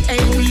in J.A.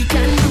 We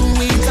can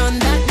do it on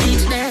that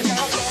beach there.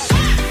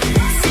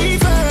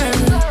 Fever,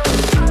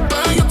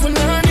 buy up on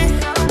honey.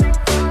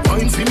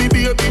 Wine see me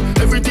baby,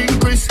 everything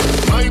crisp.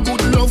 My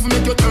good love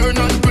make you turn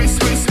on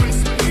crisp.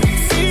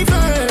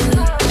 Fever,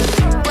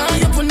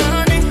 buy up on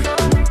honey.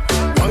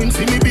 Wine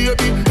see me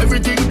baby,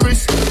 everything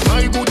crisp.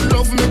 My good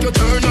love make you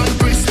turn on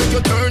crisp. Make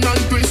you turn on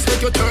crisp.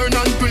 Make you turn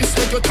on crisp.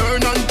 Make you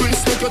turn on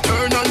crisp. Make you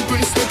turn on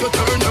crisp. Make you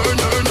turn.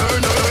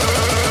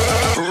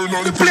 Turn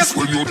on the place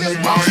when you do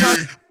my.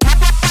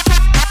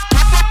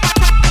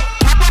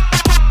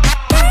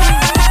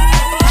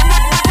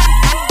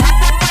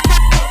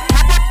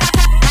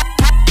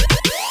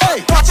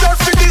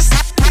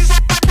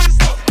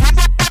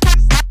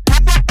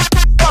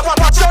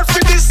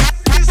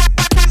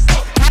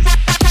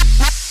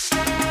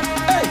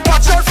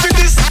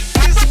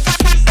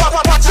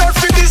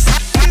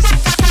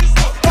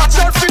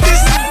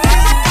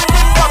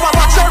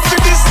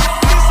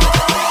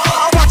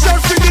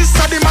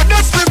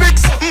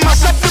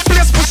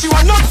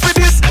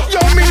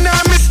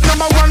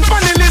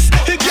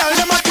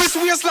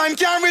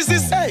 Can't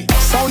resist. Hey,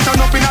 sound turn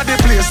up in the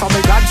place, so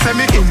me God send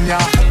me in ya.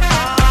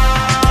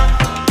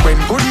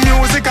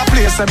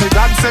 say me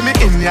God say me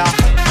in ya.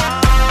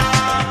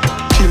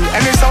 Kill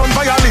any sound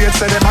violate,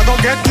 say them a go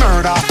get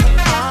murder.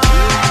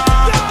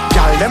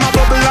 Girl, them a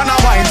bubble and a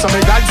wine, so me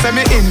God say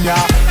me in ya.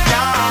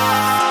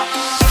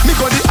 Me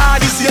go the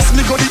hardest, yes,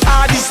 me go the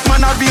hardest.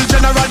 Man a real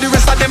general, the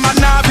rest of them a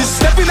novice.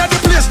 Step in at the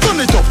place, turn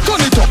it up,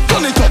 turn it up,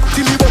 turn it up,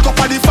 till me woke up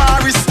at the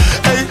forest.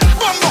 Hey,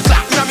 bumbo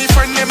clap, now me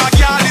friend them a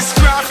girl is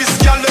graphist.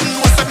 Girl, them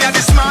know say me a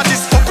the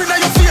smartest. Up inna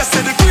your face,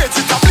 say the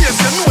greatest it a place.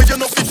 You know you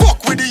know fi fuck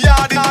with the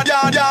yard.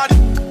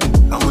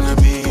 I wanna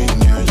be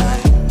in your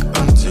life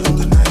until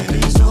the night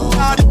is over.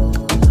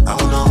 I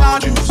wanna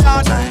hold you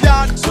so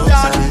tight, so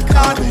tight,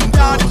 coming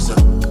closer.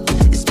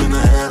 It's been a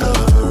hell of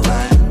a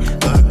ride,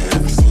 but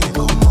every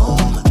single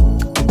moment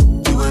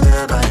you were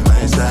there by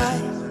my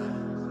side.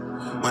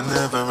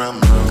 Whenever I'm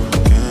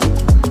broken,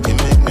 you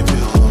make me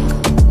feel whole.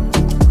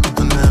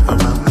 Whenever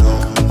I'm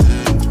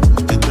lonely,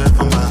 you're there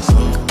for my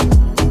soul.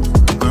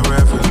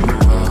 Wherever you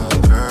are,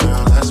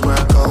 girl, that's where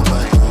I call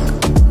my home.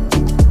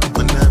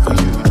 Whenever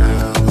you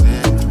doubt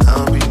it,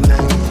 I'll be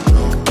letting you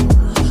know.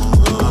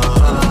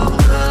 Oh,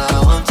 girl, I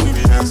want to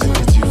be dancing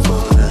with you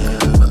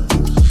forever.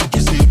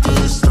 You see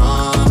the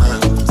storm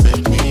and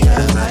take me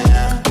as I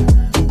am.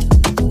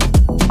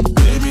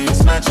 Baby,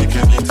 it's magic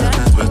anytime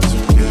that we're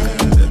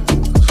together.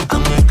 I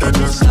make I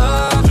just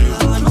love you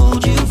and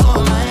hold you for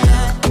my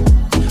hand.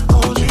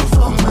 Hold you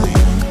for my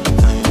hand.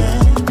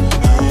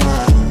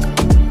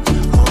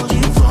 Hold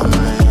you for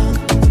my hand.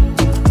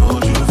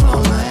 Hold you for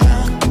my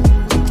hand.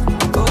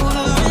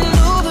 Over and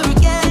over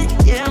again,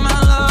 yeah, my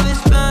love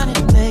is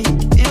burning, babe.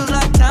 Feels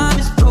like time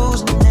is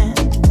frozen and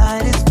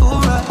night is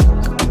for us.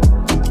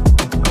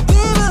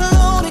 We're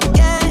alone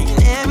again,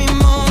 every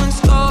moment's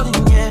golden,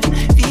 yeah.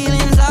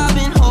 Feelings I've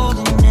been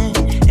holding in,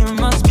 it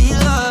must be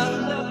love.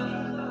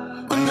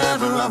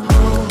 Whenever I'm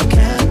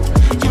broken,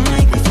 you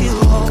make me feel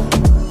whole.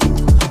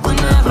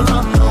 Whenever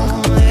I'm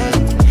lonely,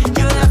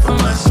 you're there for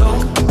my soul.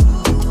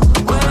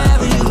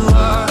 Wherever you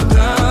are,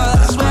 girl,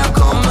 that's where I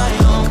call my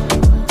home.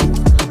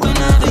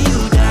 Whenever you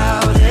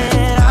doubt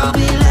it, I'll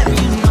be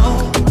letting you know.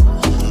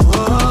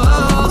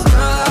 Oh,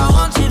 girl, I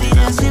want to be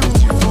dancing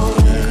with you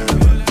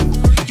forever.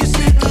 You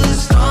see through the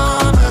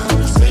storm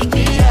and take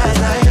me as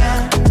I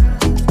am.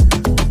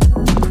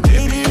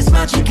 Baby, it's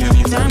magic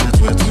anytime that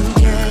we're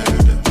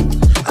together.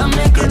 I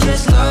make it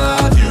just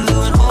love you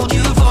and hold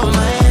you for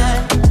my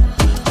hand.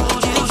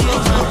 Hold you for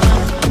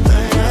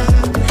my hand.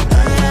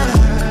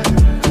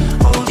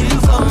 Hold you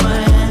for my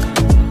hand.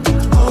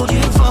 Hold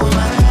you for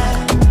my hand.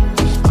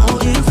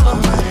 Hold you for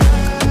my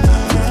hand.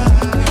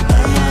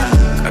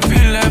 I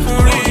feel like for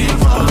real. Hold you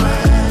for my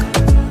hand.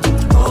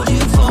 Hold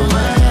you for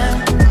my hand.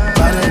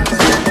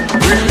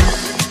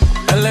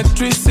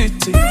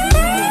 Electricity,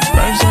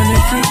 vibes on a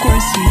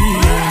frequency,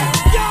 yeah.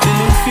 Till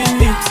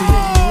infinity,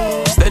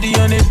 steady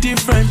on a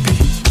different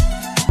beat.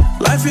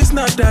 Life is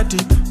not that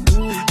deep,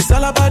 it's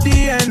all about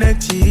the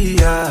energy,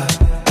 yeah.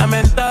 The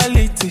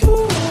mentality,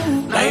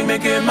 now you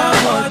making my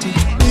body.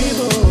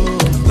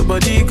 The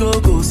body go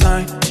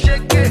sign,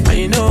 and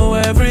you know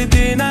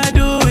everything I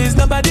do is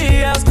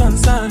nobody else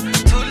concerned.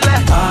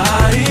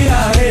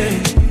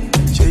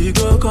 Sure you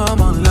go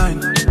come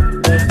online,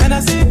 and I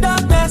see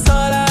darkness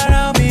all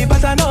around me,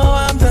 but I know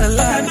I'm the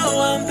light.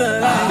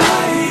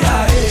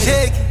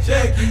 Shake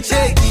it,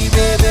 shake it,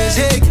 baby,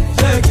 shake it.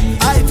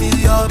 I feel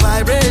your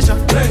vibration.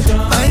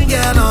 Fine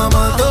girl on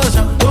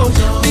motion.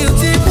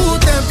 Beautiful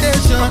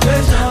temptation.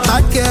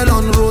 Hot girl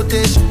on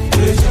rotation.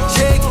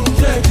 Shake it,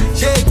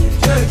 shake it,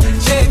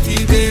 shake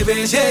it,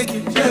 baby, shake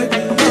it.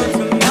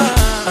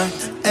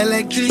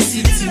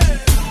 Electricity,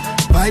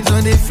 vibes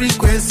on a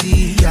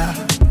frequency, yeah.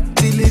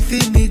 Till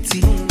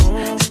infinity,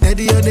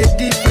 steady on a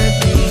different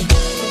beat.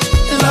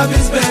 Love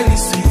is very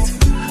sweet,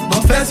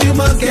 but first you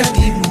must get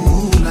the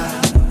moolah.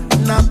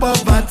 Now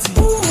poverty,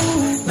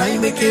 now you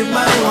make it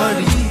my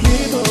worry.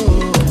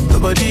 The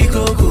body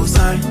go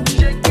sign,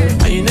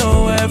 and you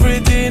know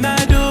everything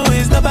I do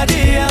is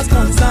nobody else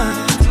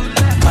concerned.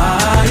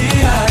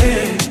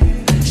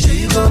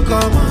 She go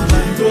come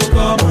online,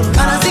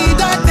 and I see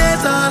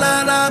darkness all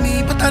around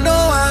me, but I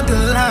know I'm the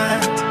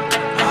light.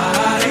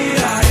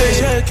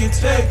 Shake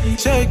it,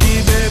 shake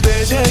it, baby,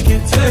 shake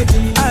it.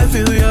 I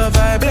feel your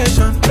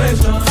vibration.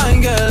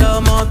 Fine girl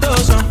on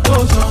motion.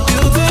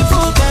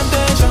 Beautiful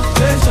temptation.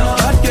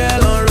 Hot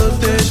girl on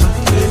rotation.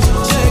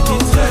 Shake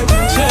it,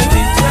 shake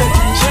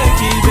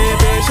it,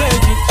 baby,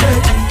 shake it.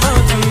 Not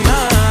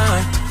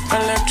tonight.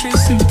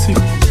 Electricity,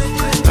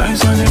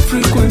 vibes on a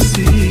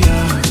frequency,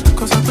 yeah.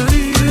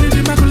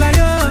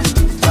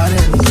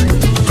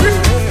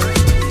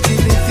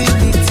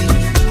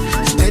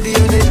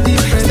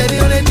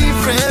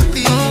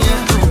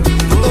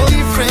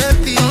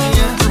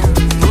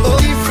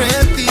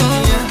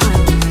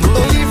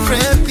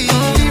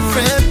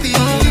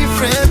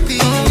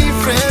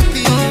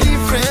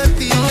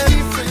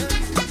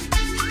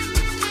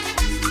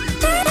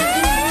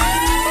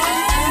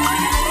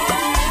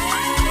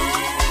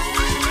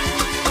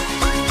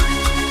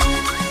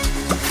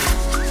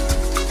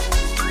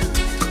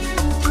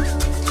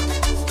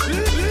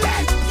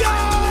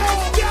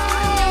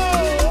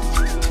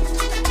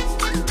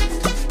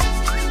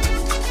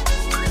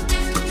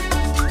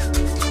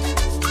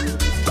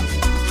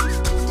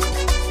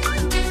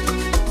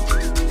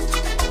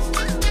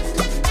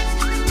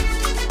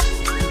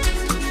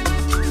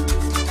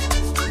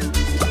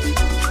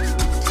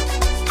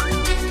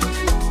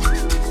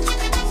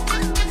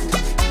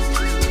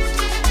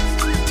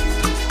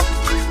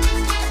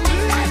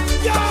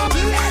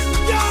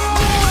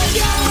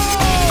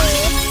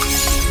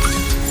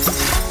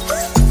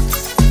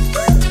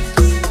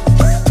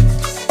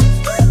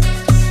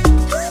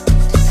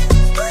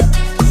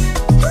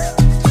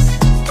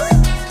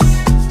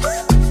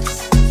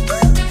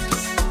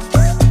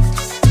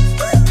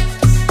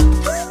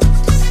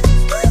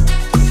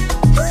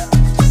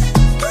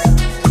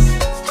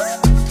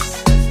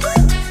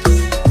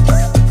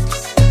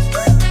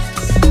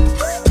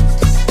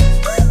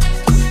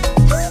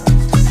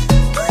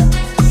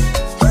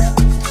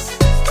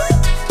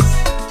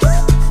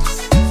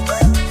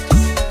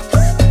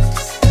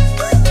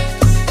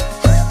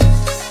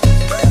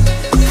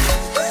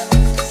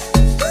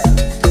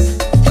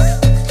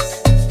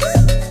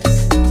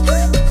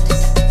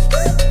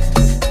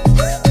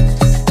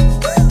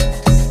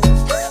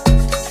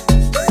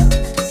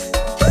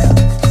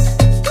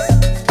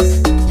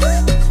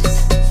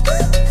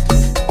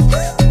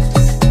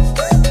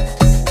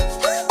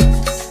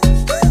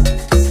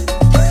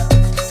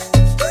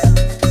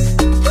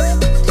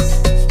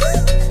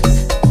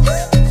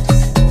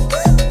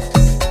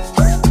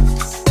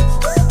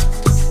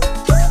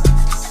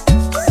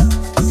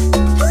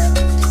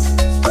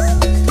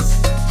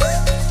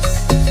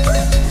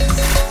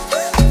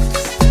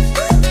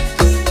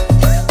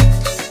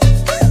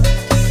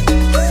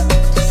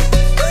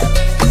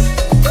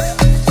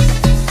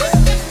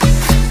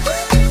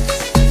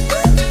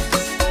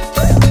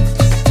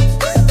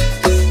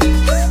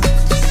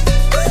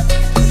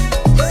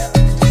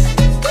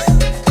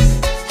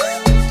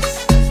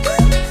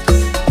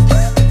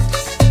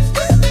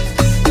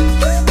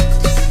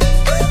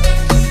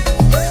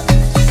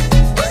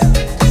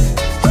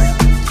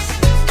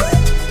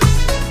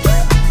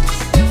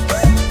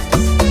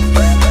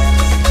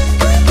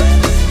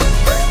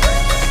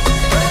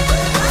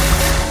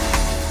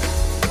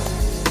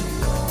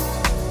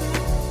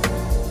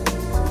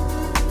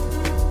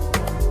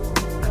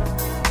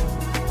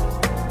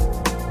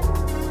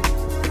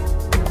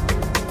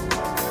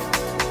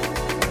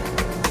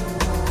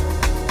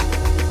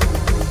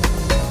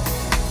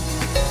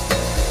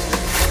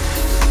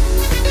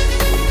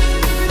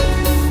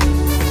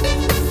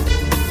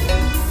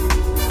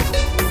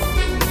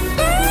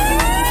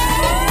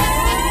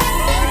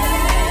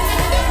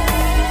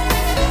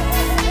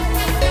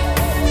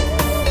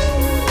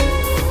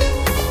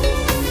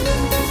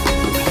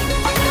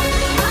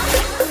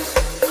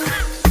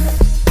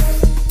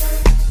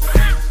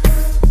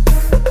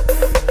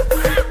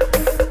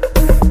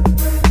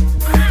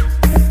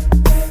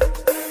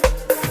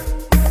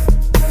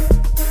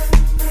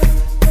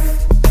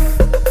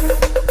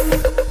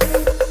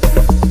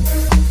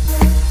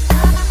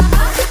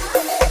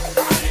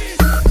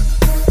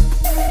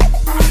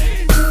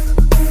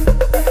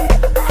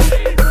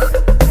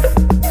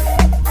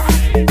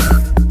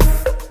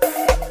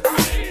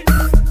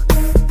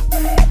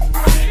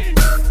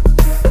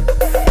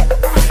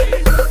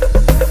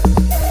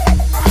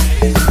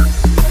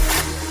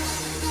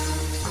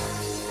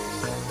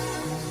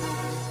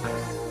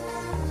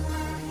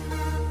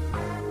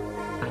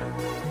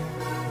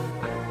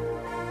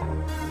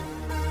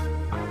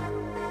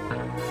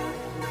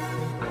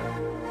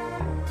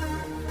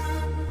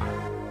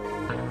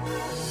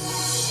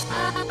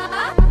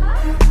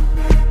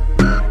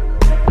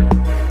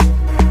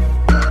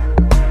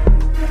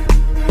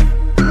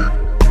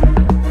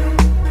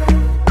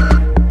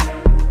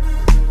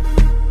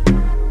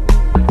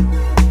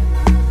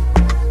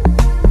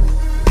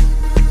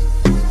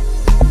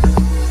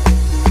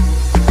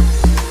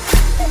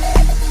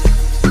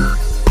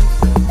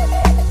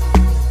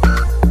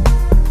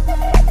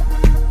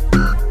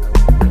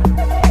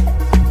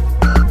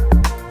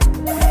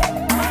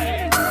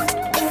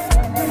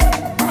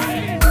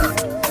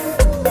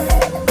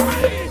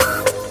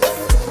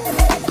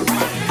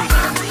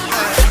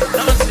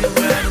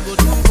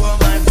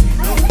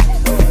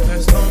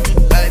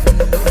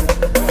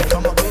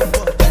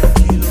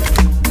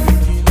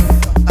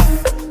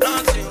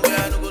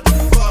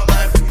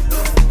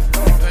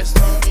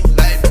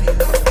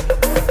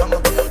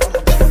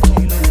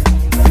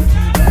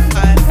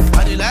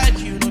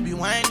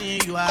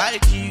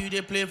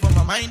 play for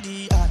my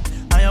mindy.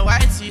 And your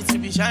white teeth to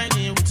be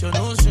shiny with your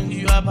nose ring.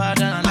 You are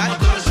bad and I like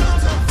those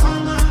shots.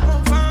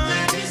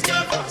 This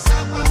girl from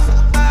Sapa.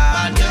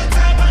 Bad girl,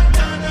 try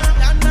bandana.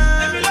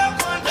 Let me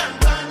look on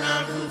bandana.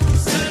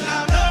 Sella,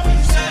 love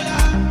you, Sella.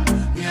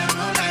 Me, I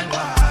know like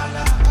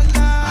Wahala.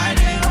 I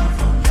didn't run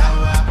from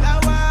Yawa.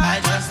 I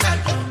just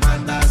like your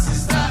mother,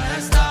 sister,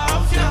 Esther,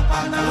 off your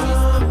partner.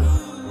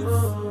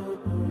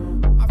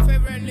 My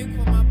favorite lick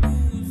for my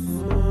booze.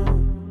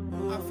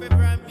 My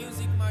favorite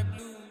music, my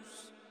blues.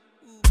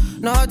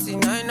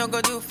 Nothing I no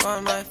go do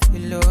for my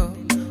pillow.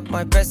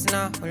 My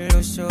personal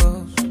hollow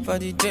show. For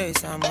the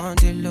days I'm on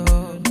the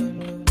low.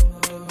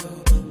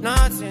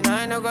 Nothing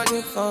I no go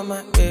do for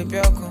my baby.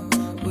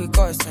 We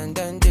cuss and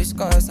then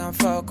discuss and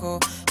fuck.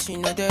 She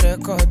know the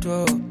record.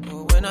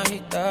 When I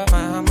hit her, my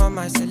hammer,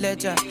 my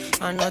selector.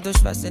 I know those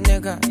fast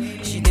nigga.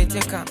 She dey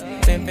take her.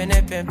 Pimpin'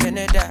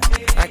 that.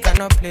 I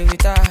cannot play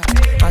with her.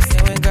 I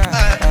say we got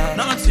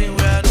nothing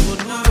where I do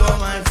for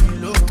my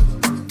pillow.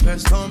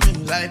 Rest on me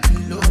like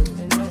pillow.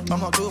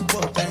 I'ma go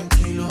for 10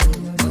 kilo.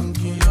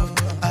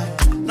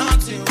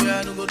 Nothing where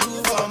I go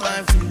do for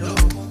my pillow.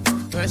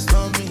 Rest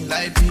on me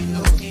like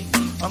pillow.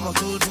 I'ma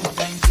go do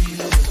 10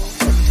 kilo.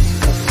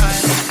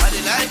 I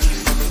dey like you,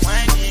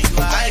 whining, you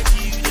are high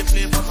key, you dey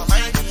play for my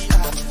mindy.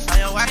 And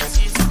your white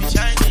teeth be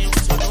shining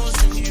with your nose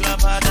ring, you are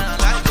bad and I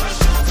like your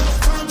shit.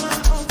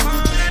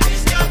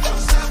 This girl from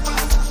Sapa.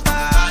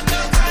 Bad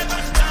girl, try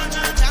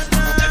bandana.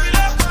 Let me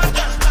look on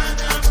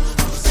bandana.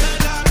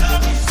 Sella,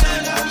 love you,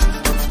 Sella.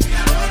 Me,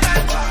 I know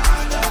like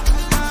Wahala.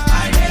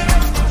 I didn't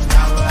run from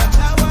Yawa.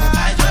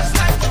 I just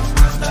like your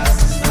mother,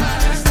 sister,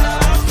 Esther,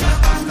 off your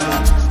partner.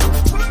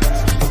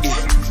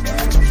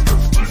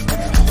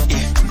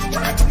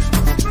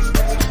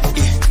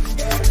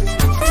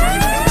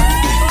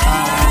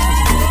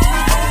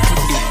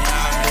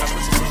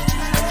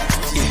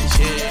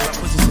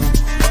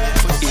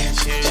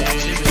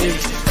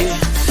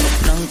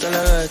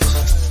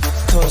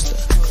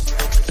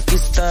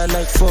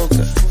 Like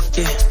Fokker,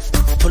 yeah.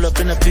 Pull up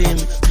in a beam,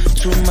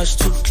 too much,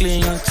 too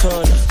clean, young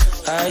taller.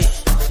 Aye,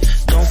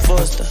 don't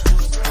foster.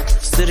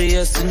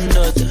 Serious and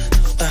daughter,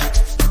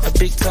 a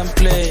big time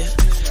player.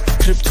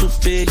 Trip too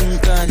big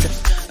and ganja.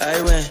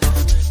 I went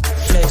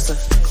flexer,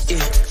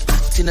 yeah.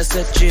 Tina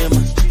said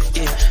Jimmer,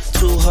 yeah.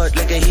 Too hot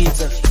like a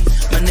heater.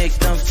 My neck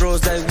done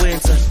froze like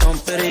winter. Don't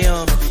bet it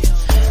on me.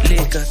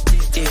 Liquor,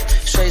 yeah.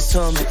 Shades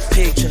on me,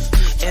 picture.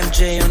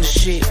 MJ on the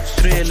sheet,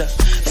 thriller.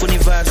 Funny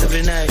vibes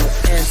every night.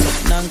 Answer,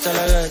 Nang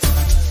Talagat,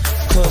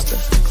 Costa,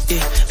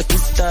 yeah. A kid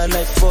star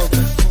like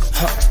Fokker,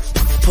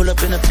 pull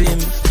up in a beam.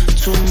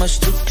 Too much,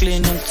 too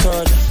clean and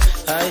taller.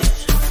 Aye,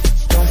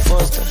 don't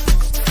foster.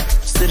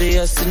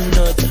 Serious and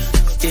daughter,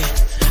 yeah.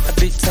 A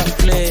big time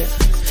player.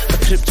 A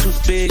trip too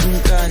big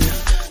and ganja.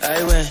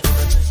 I went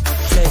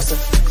flexer,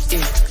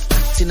 yeah.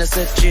 Tina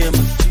said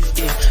Jimmer,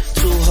 yeah.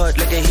 Too hot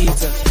like a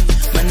heater.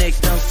 My neck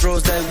done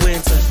froze like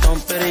winter.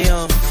 Don't bet it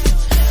on me.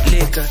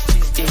 Liquor,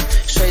 yeah.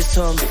 Shades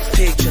on me,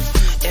 picture.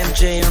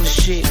 MJ on the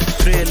sheet,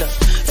 thriller.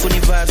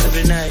 Funny vibes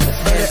every night. I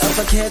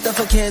forget. The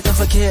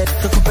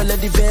couple of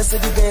the best.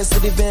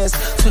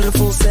 To the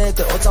full set,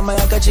 the Otama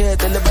Yakajet,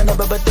 the Levana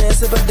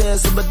Babades.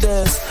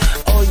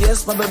 Oh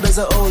yes, my babies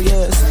are oh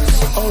yes.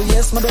 Oh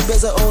yes, my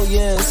babies are oh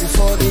yes.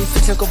 Before they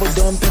fix a couple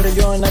dumb period,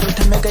 I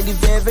don't make a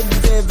divev.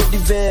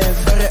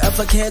 But I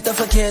forget. The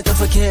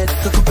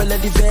couple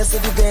of the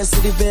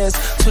best.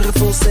 To the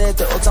full set,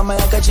 the Otama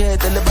Yakajet,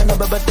 the Levana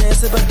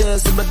Babades.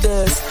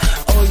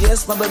 Oh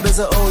yes, my babies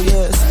are oh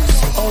yes.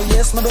 Oh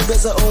yes, my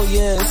babies are oh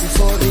yes.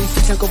 Before they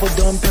fix a couple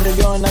dumb period,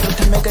 I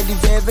don't make a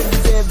divev.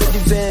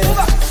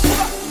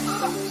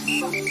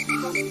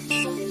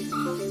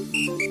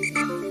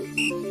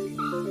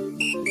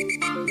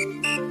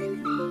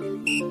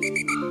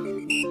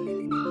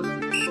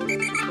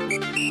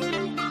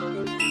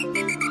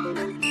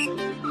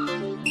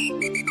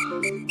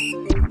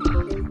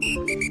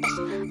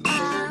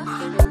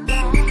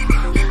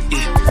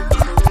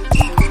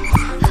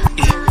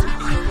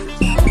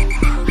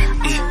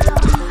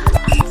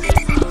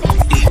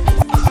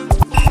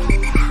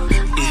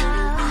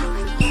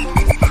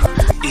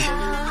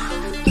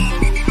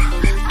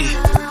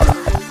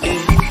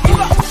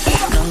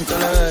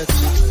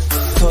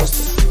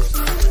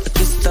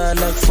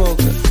 Like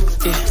Fokker,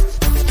 yeah.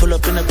 Pull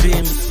up in a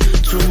beam,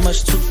 too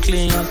much, too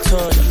clean, I'm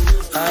taller.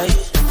 Aye,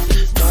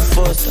 don't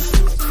foster.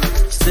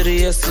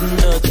 Serious and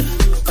daughter,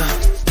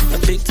 a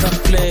big time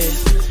player.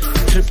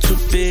 Trip too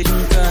big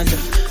and ganja.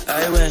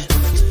 I went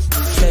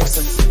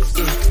flexer,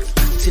 yeah.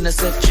 Tina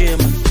said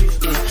Jimmer,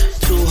 yeah.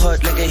 Too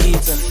hot like a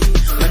heater.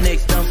 My neck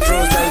done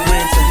froze like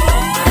winter.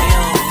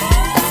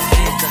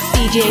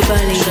 DJ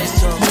Bunny,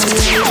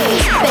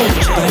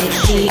 favorite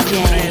DJ.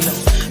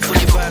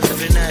 Funny vibes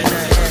every night.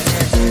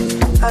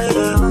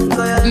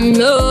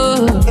 No.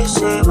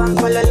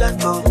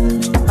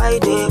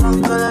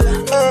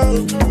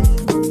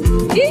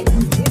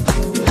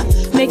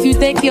 Make you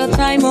take your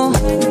time, oh.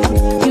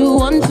 You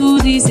want to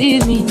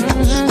deceive me.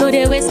 No,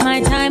 they waste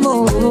my time,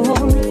 oh.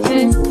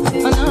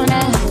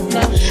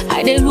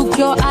 I dey look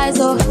your eyes,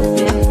 oh.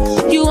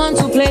 You want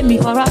to play me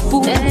for a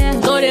fool?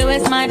 No, they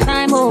waste my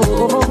time, oh.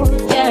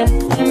 Yeah.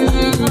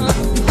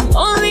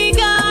 Only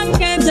God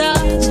can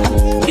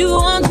judge. You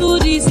want to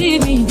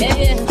deceive me?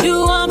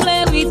 You want to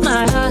play with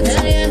my heart?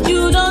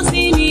 You don't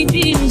see me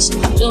finish.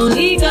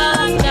 Only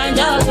God can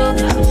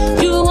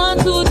judge. You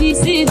want to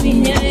deceive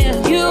me?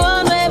 You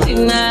want to play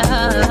with my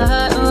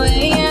heart? Oh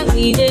yeah,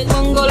 we dey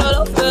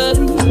gongololo,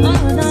 baby.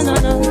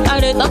 I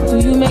dey talk to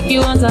you, make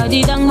you answer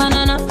the dang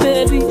banana,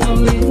 baby.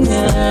 Oh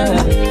yeah.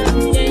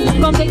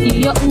 Come take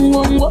your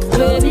ungongo,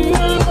 baby.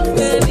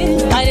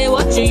 I dey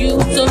watch you,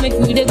 so make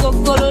you dey go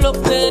gololo,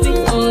 baby.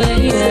 Oh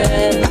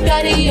yeah.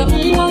 Carry your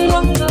ungongo,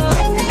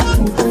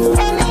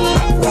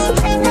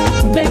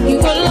 make you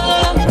go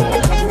lolo.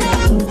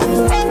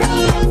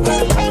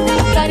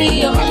 Carry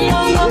your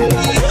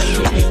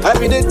ungongo. I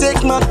be dey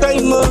take my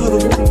time,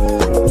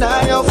 oh.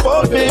 Now your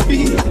fault,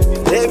 baby.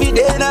 Every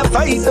day I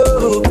fight,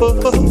 oh.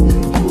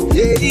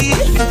 Yeah,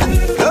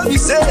 love you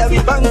say I be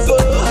bango,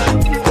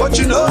 but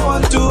you know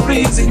want to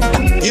reason.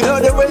 You know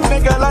the way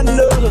make a land,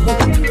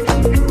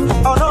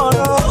 oh no,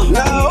 no.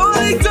 Now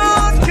only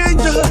God can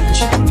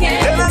judge,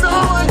 and I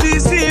don't want to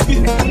deceive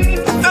you.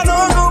 I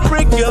don't know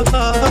break your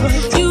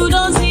heart. You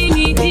don't see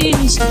me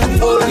finish.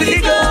 Only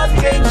God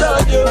can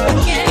judge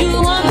you. You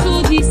want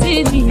to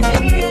deceive me.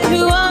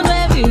 You want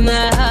to be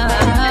my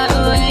heart.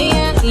 Oh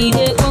yeah, he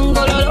dey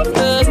gongololo,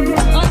 baby.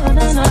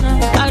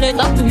 I dey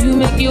talk to you,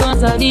 make you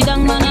answer the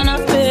dang banana,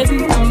 baby.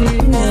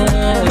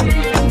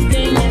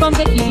 Come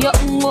take your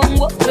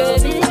ungongo,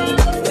 baby.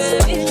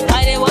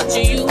 I dey watch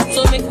you,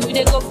 so make you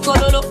dey go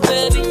kololo,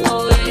 baby.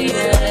 Oh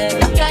yeah,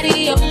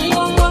 carry your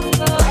ungongo,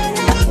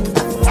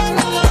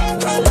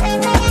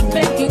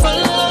 make you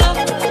kololo,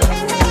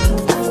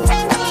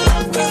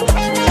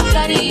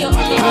 carry your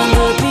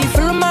ungongo. Baby,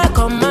 follow my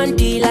command,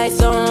 like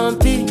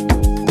zombie.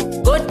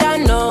 Go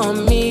down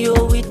on me,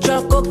 oh, with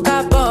your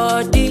coca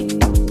body.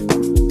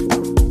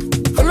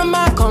 Follow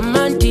my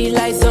command,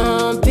 like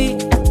zombie.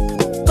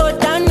 Go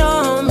down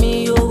on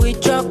me, oh,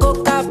 with your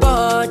coca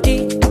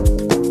body.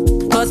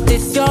 Cause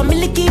this your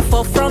milky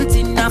for front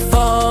enough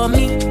for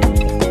me.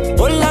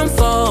 Hold on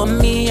for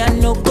me, I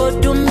no go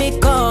do me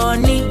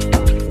corny.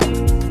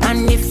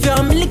 And if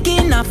you're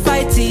milky na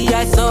fighty,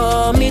 I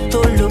saw me to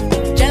look.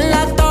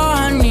 Gelato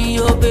honey,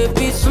 oh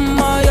baby,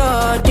 sumo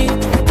deep,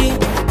 deep,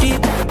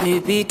 deep.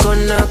 Baby,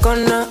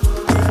 gonna,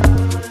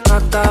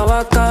 waka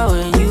waka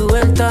when you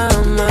enter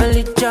my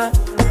licha.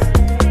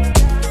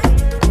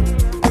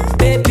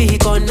 Baby,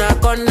 gonna,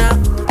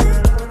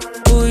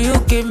 will you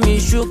give me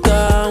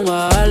sugar,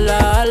 wala,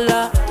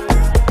 wala.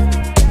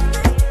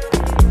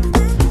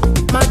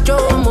 Macho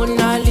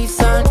Mona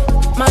Lisa,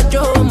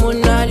 Macho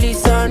Mona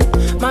Lisa,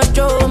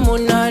 Macho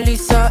Mona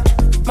Lisa,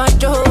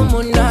 Macho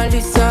Mona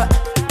Lisa,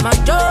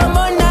 Macho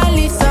Mona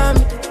Lisa,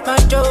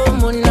 Macho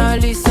Mona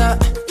Lisa,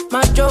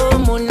 Macho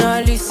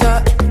Mona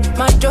Lisa,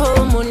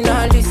 Macho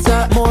Mona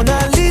Lisa.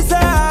 Mona Lisa,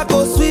 I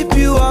go sweep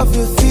you off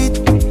your feet.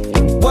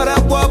 What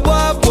up,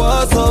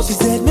 so she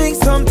said make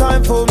some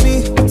time for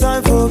me,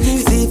 time for me.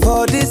 See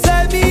for this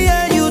side me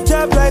and you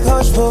tap like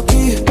hush for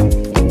key.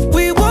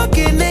 We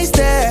walking next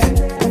there,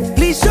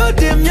 please show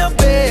them your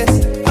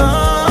best.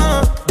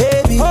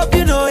 Baby, hope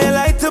you know you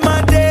light to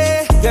my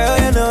day. Girl,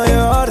 you know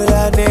you're all that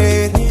I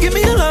need. Give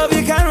me your love,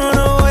 you can't run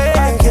away.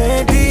 I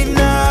can't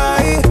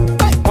deny.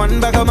 One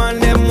bag of man,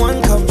 them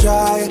one come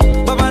try.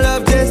 But my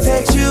love just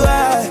takes you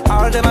high.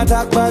 All them I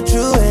talk about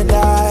you and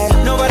I.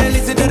 Nobody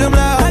listen to them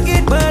loud. I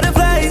get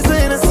butterflies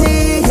when I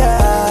see ya.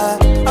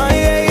 Oh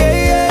yeah, yeah,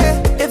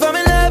 yeah. If I'm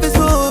in love, it's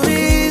for a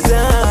reason.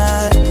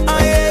 Oh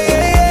yeah,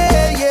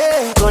 yeah, yeah,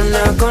 yeah.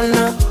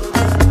 Gonna,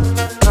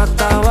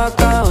 waka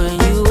waka when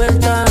you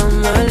enter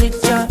my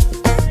licha.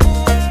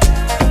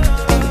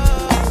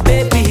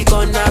 Baby,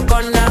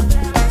 gonna,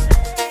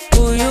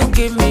 will you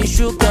give me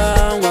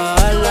sugar,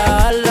 wala,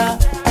 wala.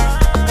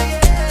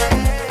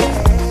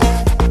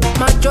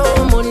 Macho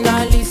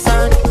Mona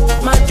Lisa,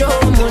 Macho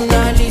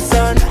Mona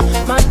Lisa,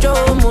 Macho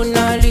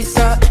Mona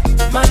Lisa,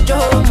 Macho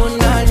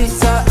Mona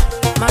Lisa,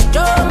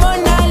 Macho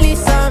Mona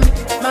Lisa,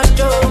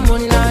 Macho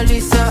Mona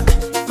Lisa,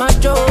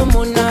 Macho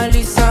Mona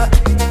Lisa,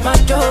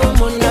 Macho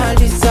Mona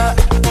Lisa.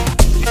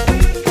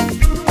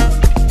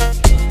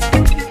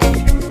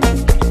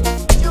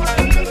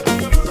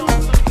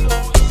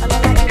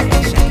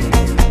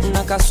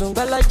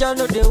 Nakasungala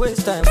jano de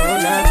waste time, oh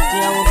nah.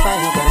 Yeah, I will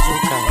find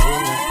bazooka, oh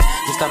nah.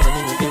 Mr.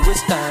 Money no de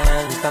waste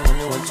time, Mr.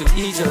 Money want to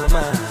ease your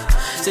mind.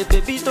 Say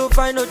baby to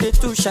find out the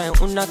two shine,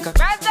 unaka.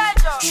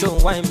 Show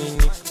why me.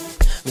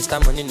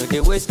 Mr. Money no de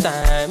waste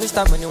time,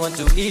 Mr. Money want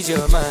to ease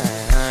your mind.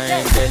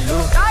 Hello,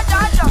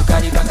 you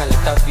carry back a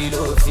lot of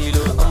filo.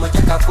 How much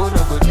I can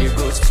no go de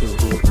ghost to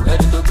go.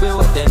 Ready to pay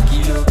what 10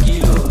 kilo.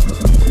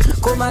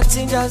 Come at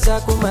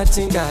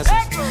kumatingaza.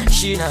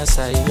 She na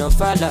say in your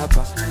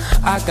falapa.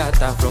 I got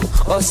her from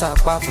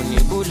Osaka from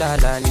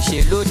Nibulala.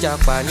 Nishi lo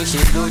japa.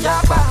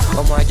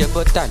 Omo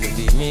ajebota lo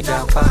be me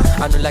gapa.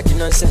 I don't like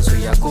nonsense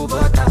we ya go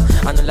butter.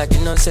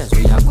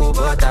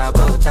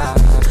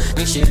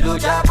 Nishi lo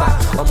japa.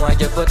 Omo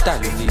ajebota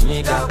lo be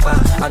me gapa.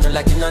 I don't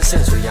like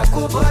nonsense we ya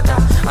go butter.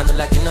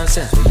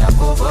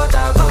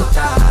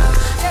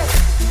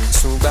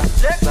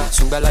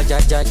 Sunga la ja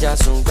ja ja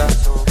sunga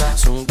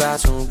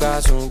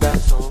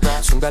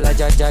la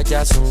ja ja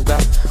ja sunga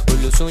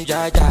ulu sunga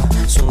ja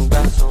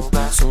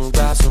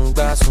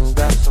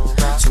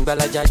sunga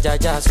la ja ja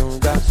ja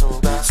sunga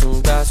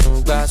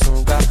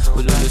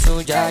ulu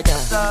sunga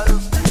ja.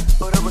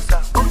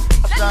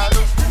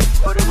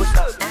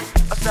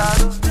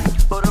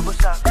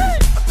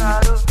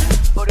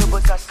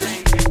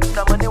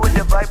 Mr. Money with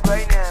the vibe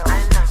right now.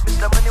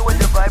 Mr. Money with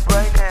the vibe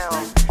right now.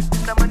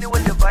 Mr. Money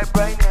with the vibe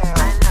right now.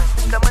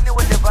 Mr. Money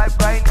with the vibe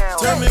right now.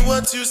 Tell me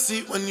what you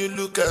see when you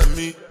look at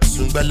me.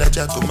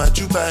 Sungbalaja kuma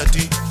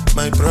jubadi.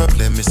 My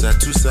problem is I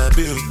too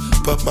sabi.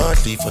 Pop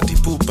monthly for the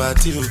pool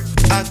party.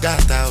 I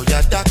got out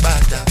ya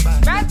dakbada.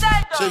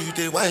 So you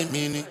dey wine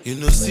meaning. You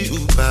know see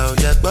Uber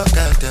ya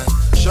gbokada.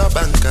 Shop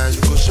banka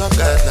you go shop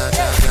gada.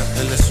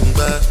 Ele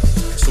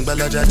Sungba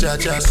la ja ja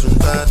ja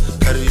sungba.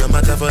 Carry your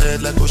matter for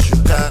head like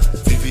Oshuka.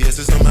 VVS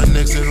is on my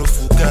neck, zero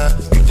fuka.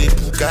 You dey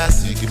puka,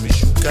 see give me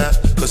shuka.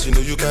 Cause you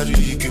know you carry,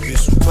 you give me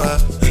super.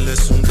 Ele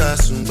sunga.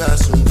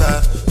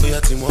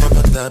 Oya ti mo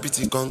pata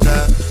biti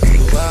konga.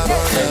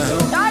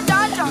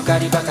 You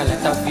carry back a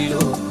lot of filo.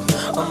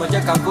 Omo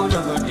je ka go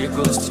no dey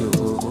ghost you.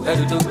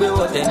 Edu to gbe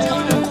what any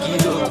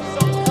kilo.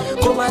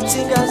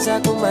 Kumatingaza.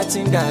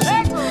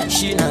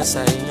 She na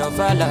say in your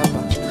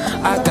falapa.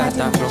 I got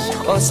her from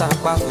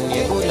Osaka from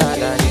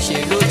Nibulala. Nishi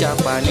lo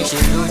japa.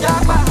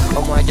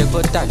 Omo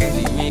ajebota lo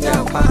be me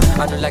gapa.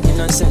 I don't like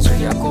nonsense we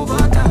ya go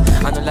butter.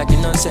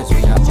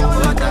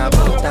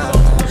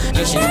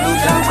 Nishi lo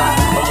japa.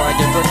 Omo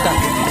ajebota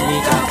lo be me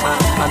gapa.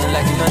 I don't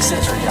like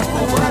nonsense we ya go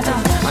butter.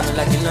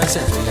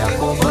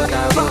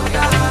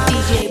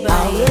 DJ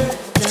Baye,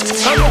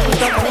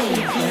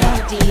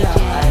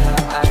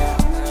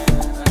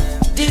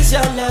 This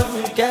your love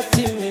will get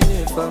me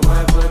for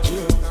my body.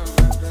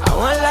 I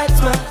want light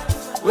man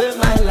with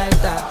my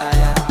lighter.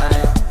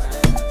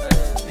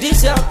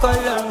 This your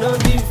color no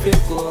be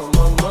fake, oh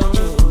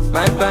mommy.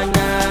 My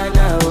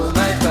banana, oh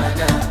my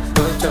banana,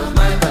 don't chop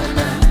my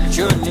banana.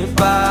 Show me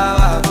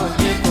power, oh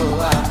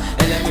people,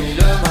 and let me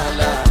love my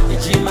life.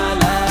 It's my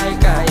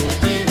like,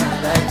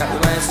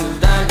 my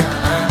Sudana.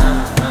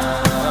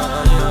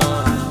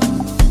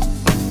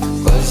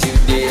 Cause you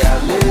dey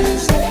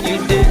amazing,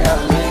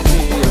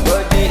 your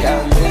body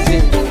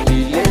amazing, don't be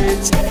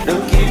late,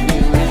 don't keep me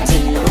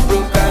waiting, no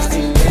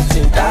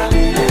procrastinating,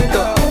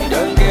 terminator, you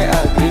don't get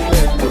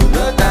agreement,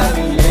 no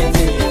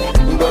terminating,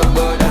 go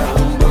down,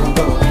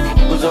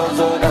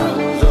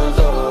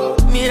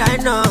 me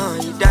right now,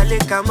 idale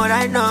kamo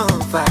right now,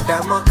 fada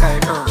mo kai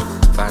now,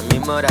 fami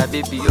mora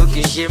baby,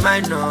 okay she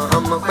mine now,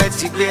 I'm a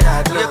petty great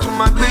at now, you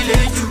my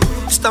beleju,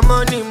 Mr.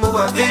 Money mo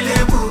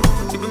available,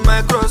 you be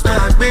my cross, my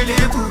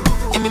available.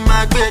 Give me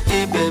my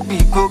baby,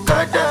 go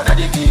kada. I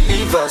dey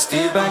deliver,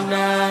 stay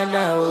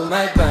banana, oh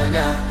my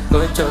banana,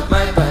 go chop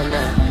my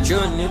banana.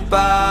 Show me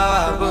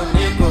power, go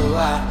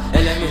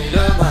and let me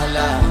love my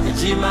life.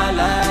 It's my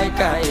like,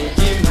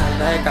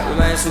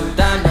 my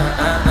Sudana.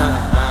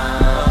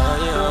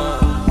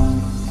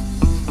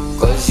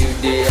 Cause you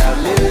dey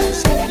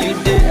amazing,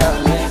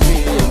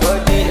 your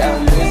body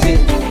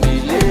amazing, don't be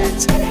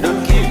late,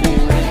 don't keep me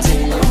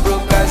waiting, no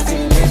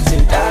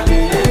procrastinating,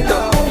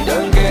 terminator, you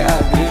don't get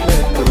agreement.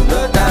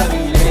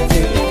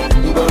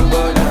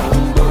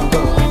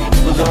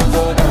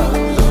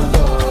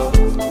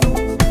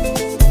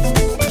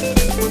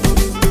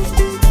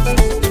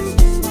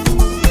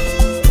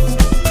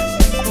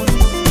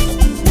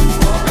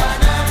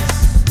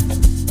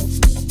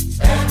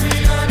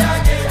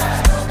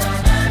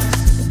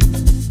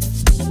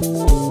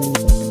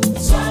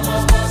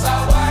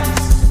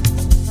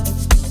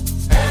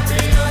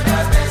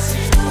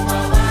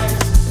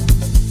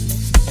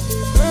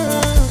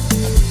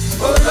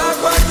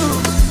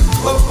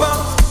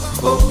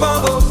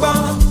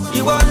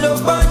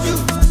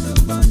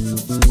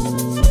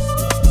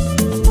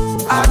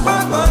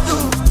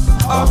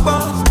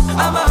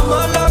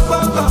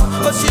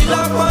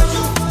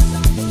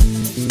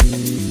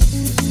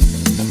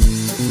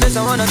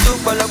 I wanna do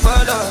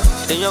polo.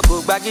 Èèyàn kò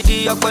gba gidi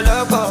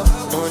ọ̀pọ̀lọpọ̀.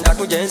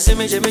 Ndàkúnjẹ ń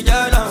sinmi ṣe mí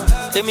jọ́nà.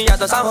 Èmi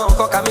yàtọ̀ sáwọn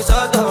nǹkan ká mi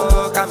sọ́tọ̀.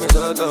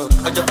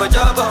 Ọjọ́bọ̀.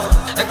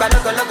 Ẹgbà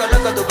lọ́kọ̀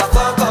tó bá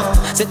fọ́kọ̀.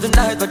 Say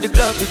tonight for the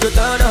club we go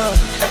turn up.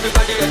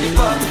 Everybody ready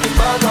for the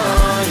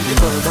bọ́ọ̀gàn.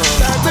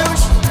 Gbàgbé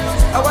òṣì,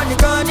 àwa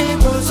nìkan ní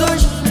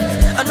ìkùnsóṣì.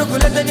 I no go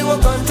let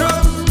anyone control.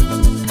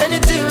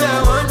 Anything I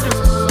want to,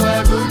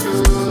 I go do.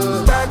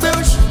 Gbàgbé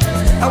òṣì,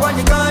 àwa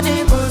nìkan ní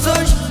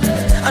ìkùnsóṣì.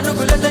 I no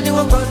go let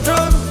anyone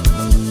control.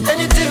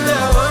 Anything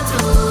I want to,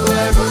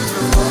 I go do.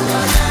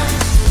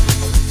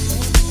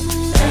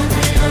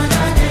 Every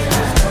other day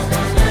I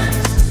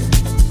organize.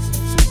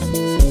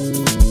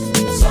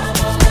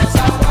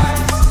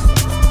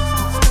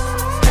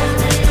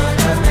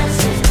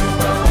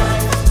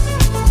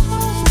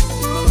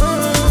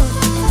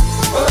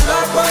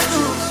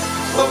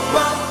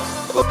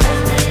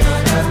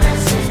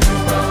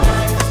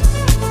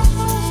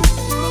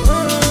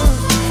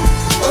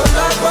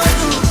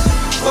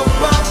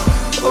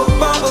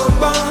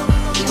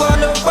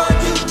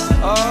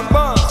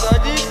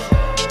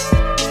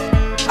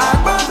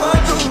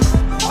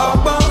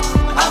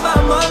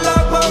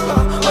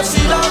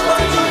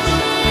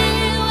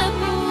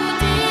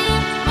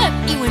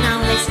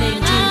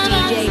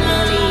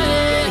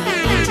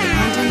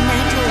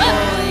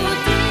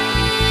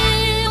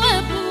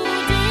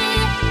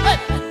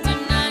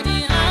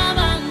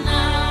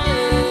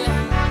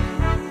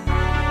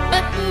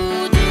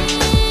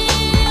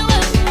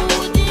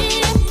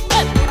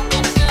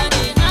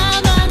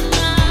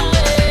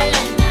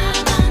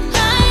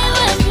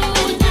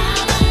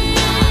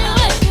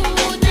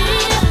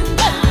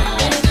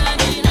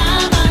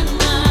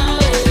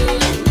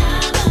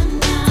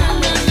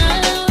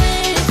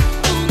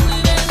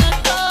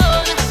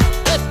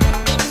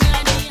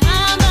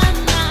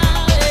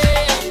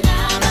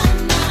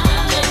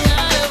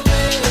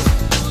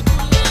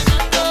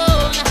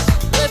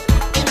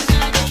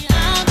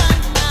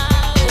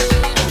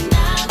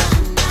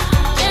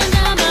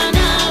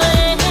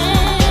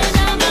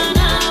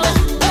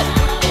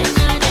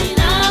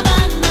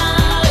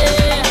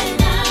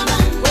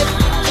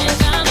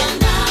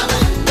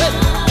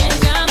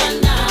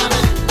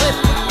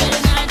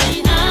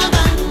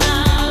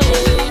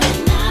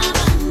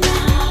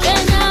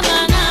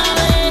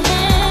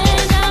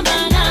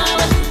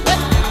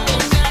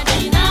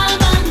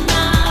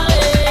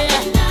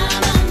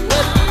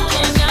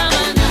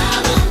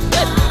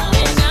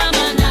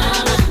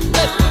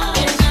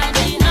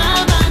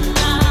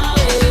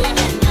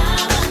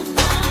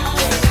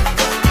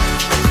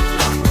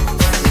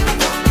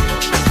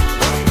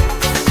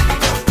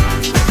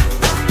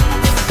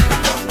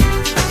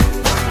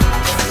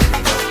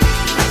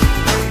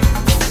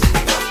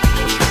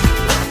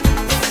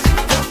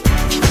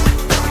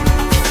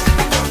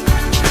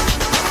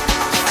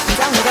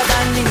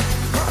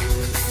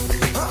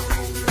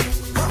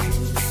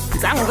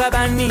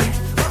 Nzangugabani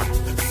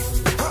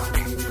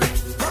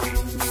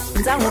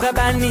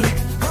Nzangugabani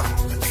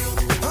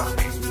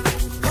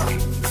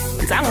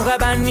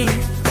Nzangugabani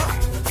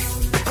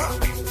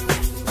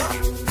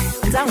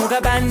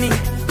Nzangugabani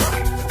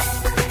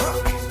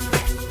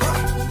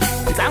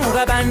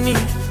Nzangugabani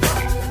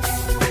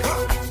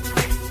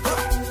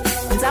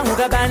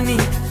Nzangugabani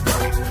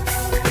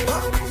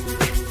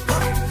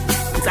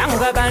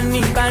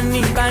Nzangugabani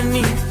bani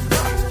bani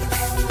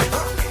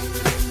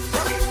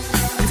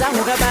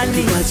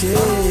Nzangugabani Dipache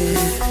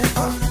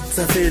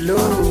ça fait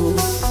l'eau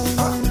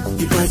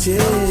Dipache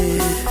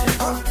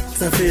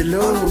ça fait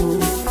l'eau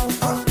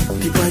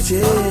Dipache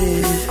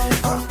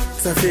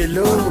ça fait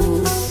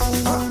l'eau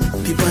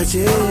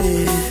Dipache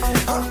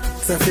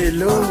ça fait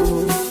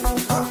l'eau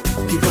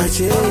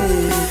Dipache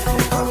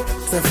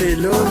ça fait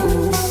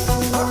l'eau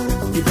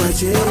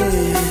Dipache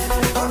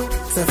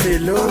ça fait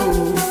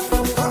l'eau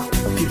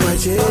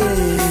Dipache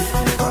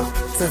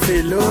ça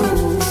fait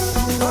l'eau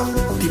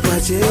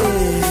Dipache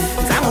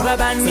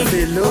Nzangugabani ça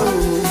fait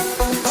l'eau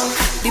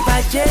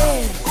Dipache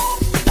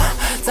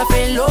ça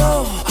fait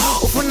l'eau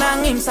ufuna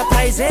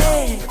ngimsurprise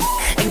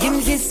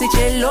ngimdlisi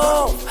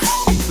jello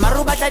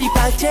marubata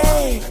dipache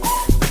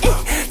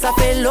ça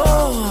fait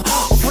l'eau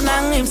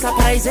ufuna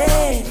ngimsurprise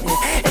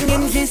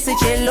ngimdlisi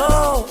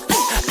jello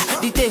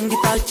diteng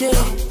dipache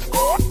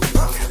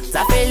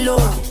ça fait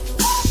l'eau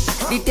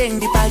diteng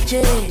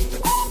dipache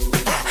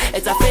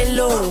ça fait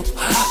l'eau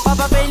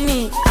papa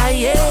Benny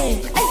aye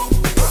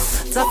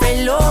ça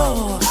fait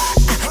l'eau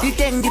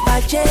diteng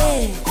dipache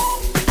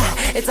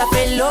it's a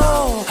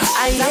fellow,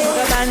 aye.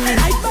 Nzangugabani,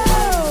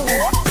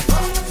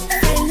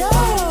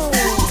 fellow.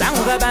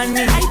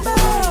 Nzangugabani,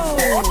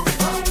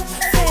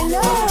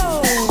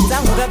 fellow.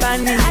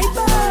 Nzangugabani,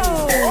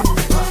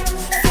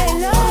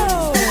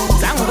 fellow.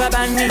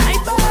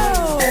 Nzangugabani,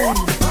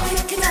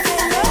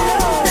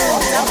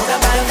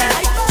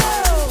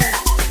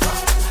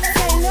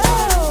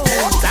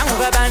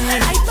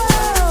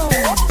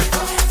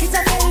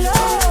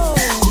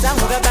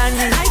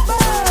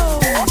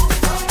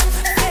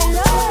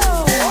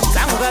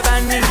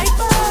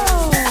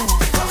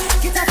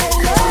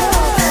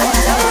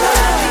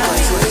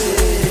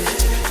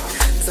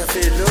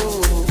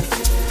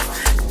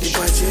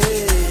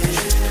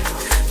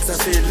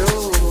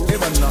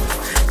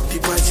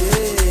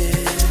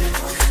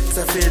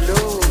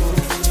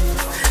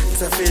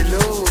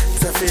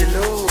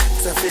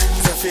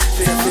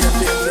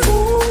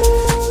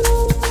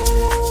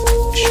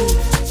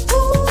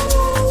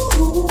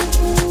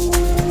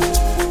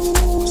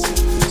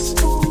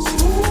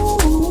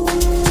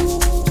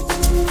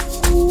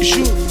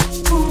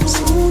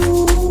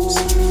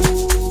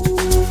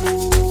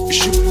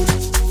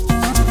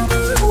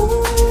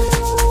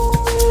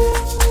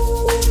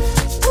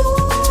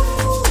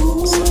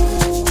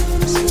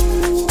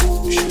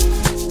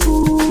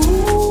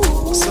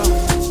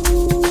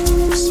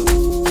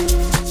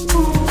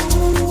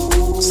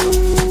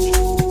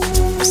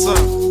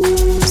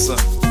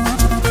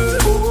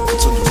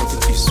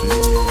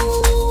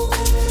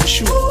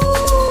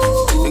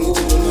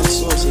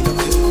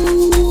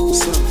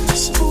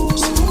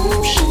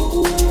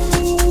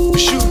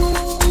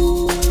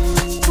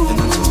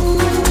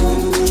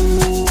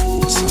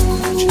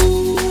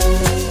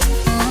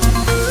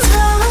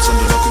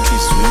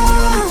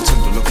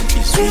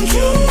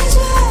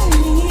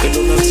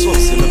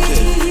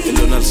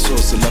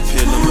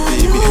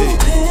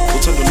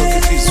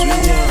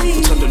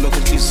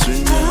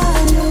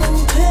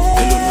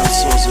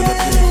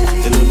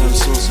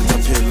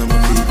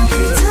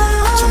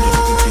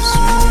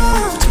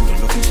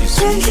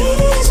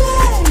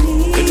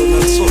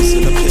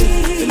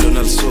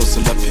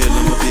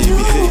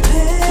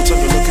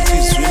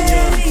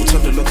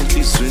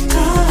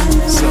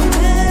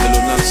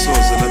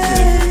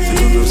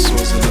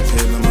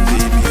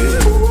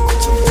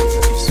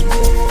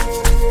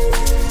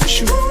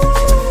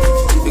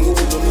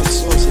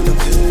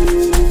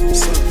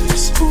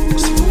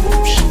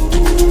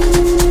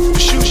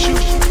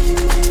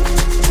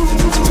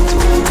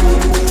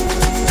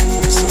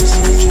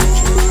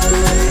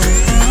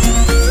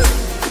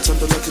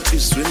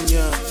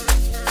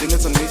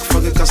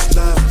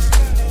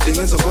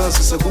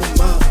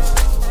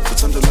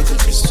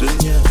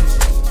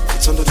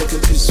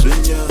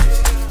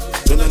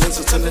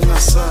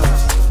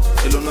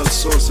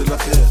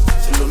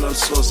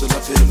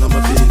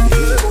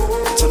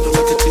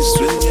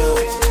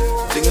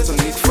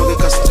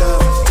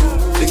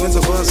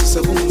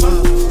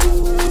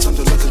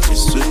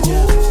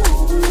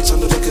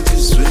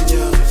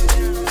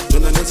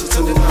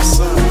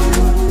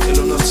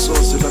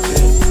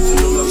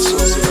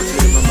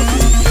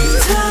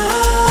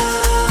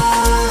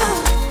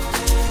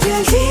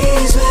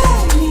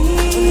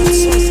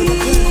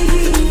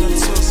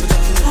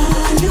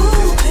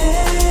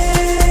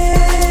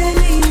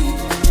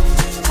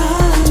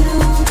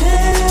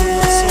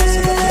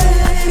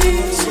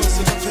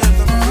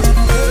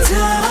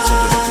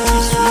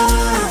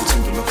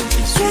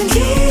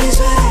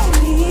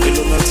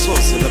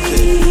 sauce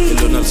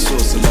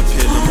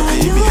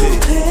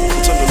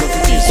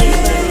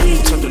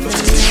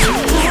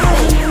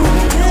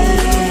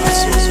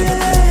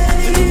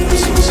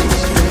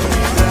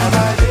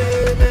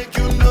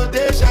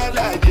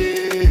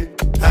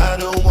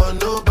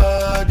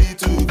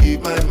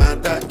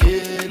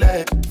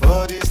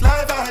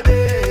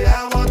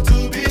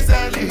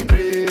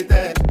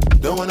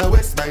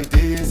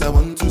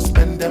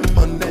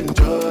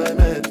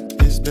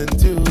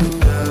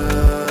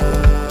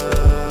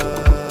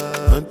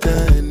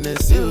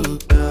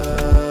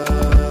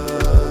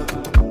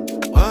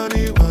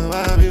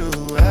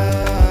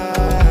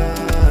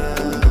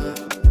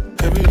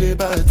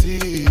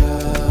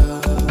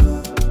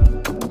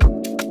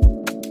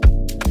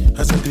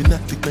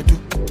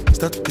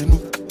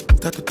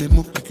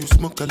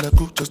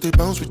Kalaku, just stay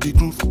bounce with the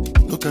groove.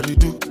 No carry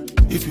do.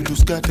 If you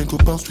lose God, then go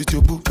bounce with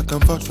your boo. I can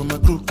vouch for my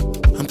crew.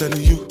 I'm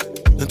telling you,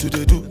 then do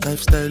they do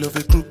lifestyle of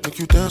a crew. Make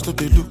you dance, no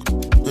they look,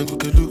 then go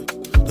they look,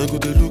 then go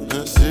they look.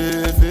 And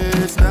say if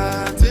it's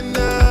not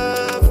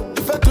enough,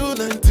 if I do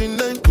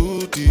 99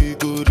 goody,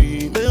 go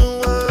remain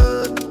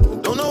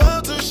one. Don't know how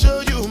to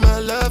show you my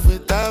love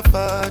without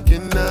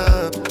fucking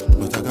up,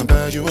 but I can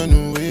buy you a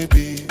new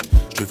baby,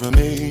 straight from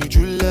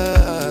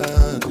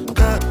July.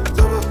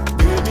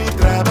 Give me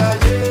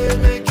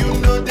trabaye, make you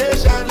know they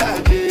shine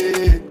like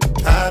it.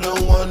 I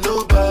don't want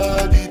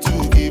nobody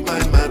to keep my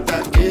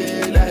matter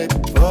like.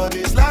 For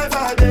this life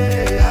I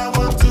day, I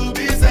want to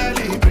be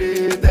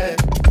celebrated.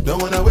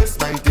 Don't wanna waste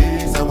my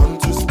days, I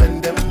want to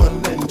spend them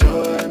on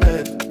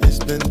enjoyment. It's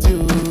been too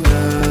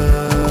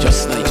long.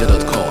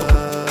 JustNiger.com.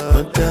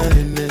 But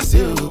darling, it's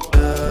you.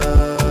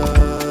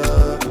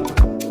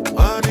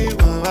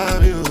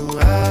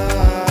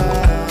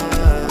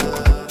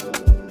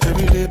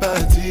 Every day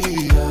party.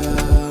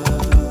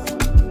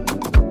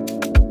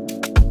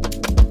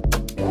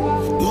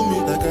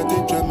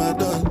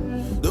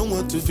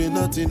 To feel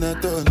nothing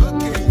at all.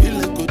 You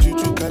let go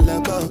to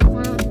Calabar.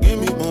 Give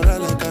me moral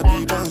like a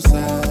big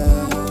bouncer.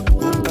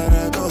 One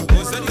paragon.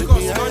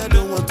 Baby, I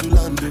don't want to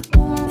land it.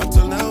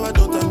 Until now, I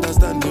don't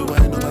understand you.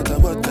 Why no matter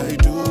what I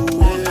do,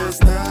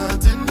 it's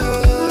not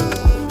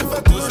enough. If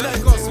I do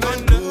like us,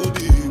 man,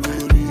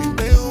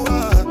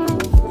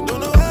 don't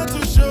know how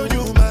to show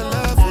you my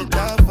love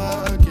without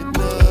fucking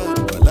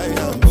love. But I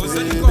am just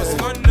shaking.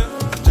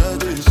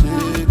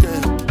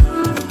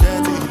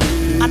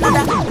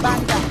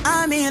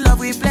 I'm in love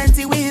with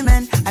plenty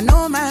women. I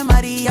know my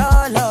marry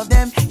all of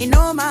them. It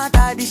no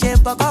matter the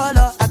shape or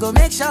color. I go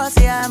make sure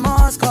say I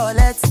must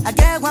collect. I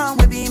get one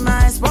will be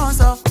my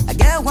sponsor. I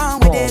get one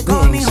where they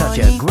call me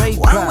honey.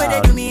 One where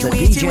they do me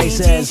witchy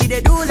witchy. She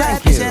they do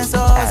like patience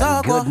so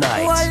good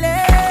night.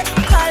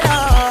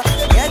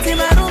 Get in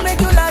my room make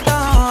you lock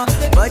on.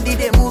 Body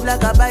they move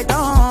like a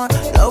python.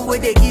 Love where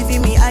they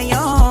giving me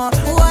iron.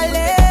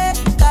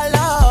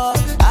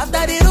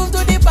 After the room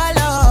to the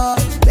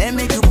palace. Then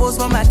make you pose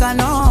for my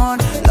canon.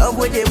 Love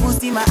where they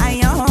boosting my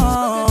iron.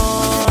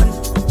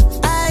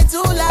 I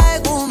too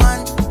like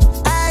woman.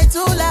 I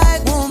too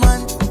like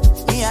woman.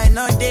 Me I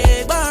not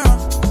dey borrow.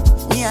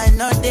 Me I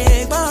not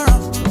dey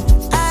borrow.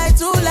 I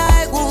too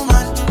like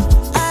woman.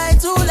 I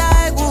too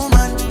like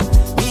woman.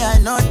 Me I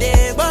not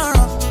dey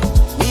borrow.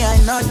 Me I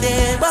not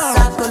dey borrow.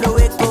 Sakolo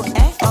weko,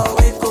 oh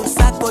weko.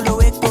 Sakolo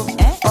weko,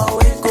 oh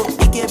weko.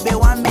 Ikebe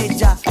one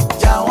meja,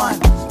 ja one,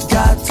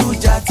 ja two,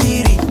 ja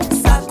three.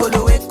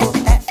 Sakolo weko,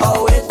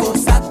 oh weko.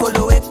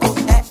 Sakolo weko,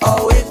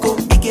 oh weko.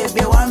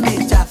 Ikebe one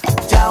meja,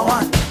 ja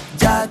one,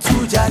 ja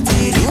two, ja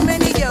three. Too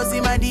many girls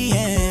in my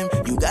DM.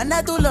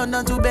 Uganda to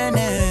London to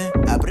Benin.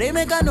 I pray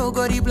make I no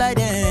go reply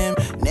them.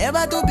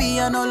 Never to be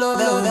a no love,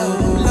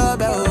 love,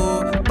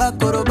 back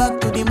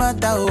to the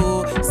matter,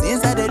 oh.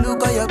 Since I dey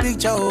look at your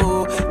picture,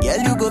 oh. Girl,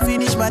 you go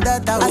finish my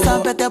data, oh.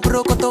 Asapete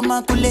prokoto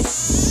makule.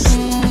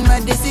 I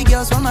dey see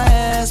girls from my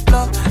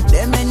explore.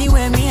 Them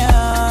anywhere me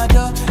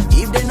adore.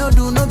 If they no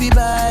do, no be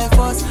by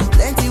force.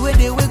 Plenty way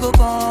they we go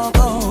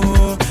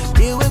conquer.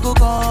 They we go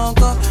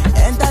conquer.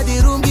 Enter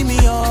the room, give me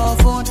your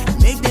phone.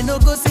 Make they no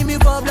go see me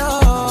for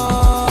blood.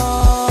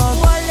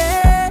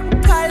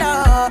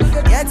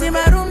 Get in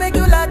my room, make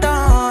you lock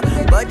down.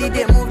 Body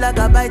they move like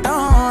a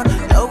python.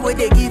 Love where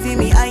they giving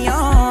me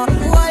iron.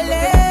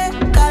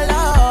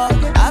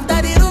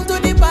 After the room to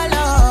the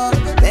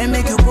palace. Then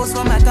make you pose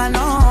for my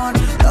canon.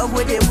 Love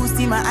where they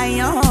boosting my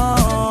iron.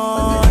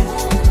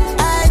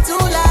 I too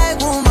like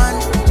woman.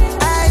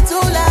 I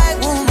too like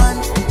woman.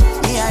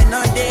 Me I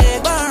not dey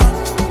borrow.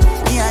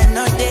 Me I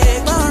not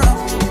dey borrow.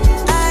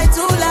 I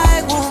too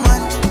like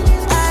woman.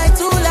 I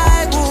too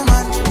like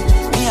woman.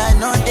 Me I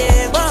not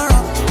dey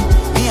borrow.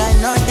 Me I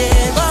not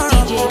dey borrow.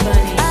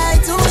 I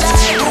too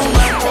like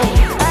woman.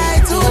 I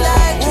too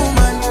like woman.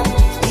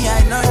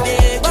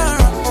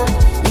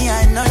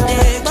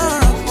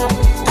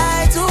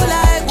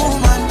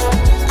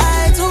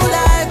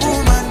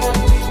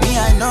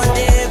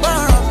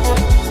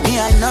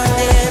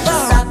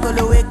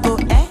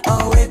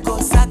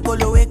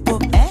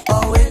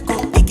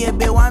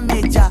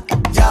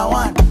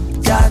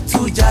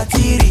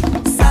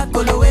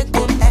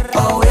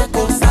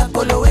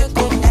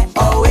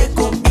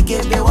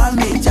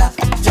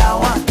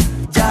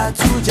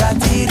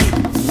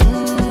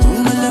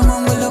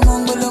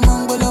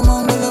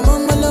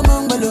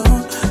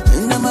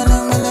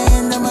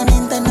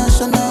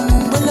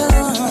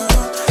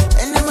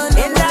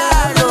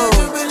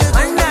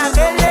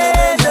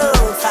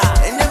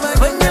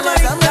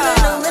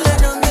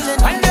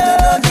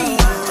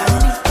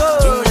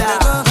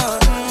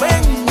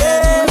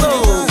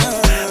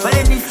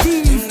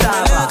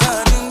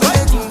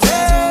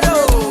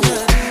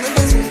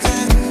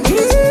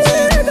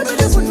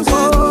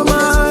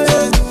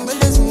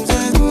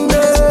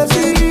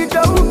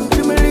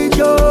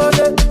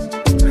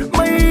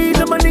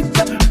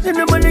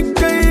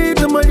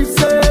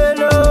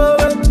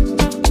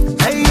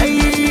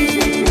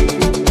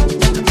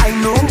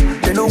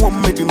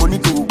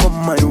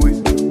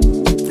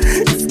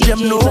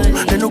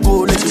 they no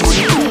go let the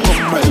money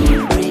come my way.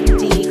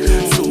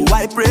 So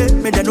I pray,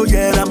 may they no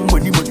hear I'm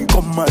when the money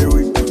come my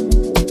way.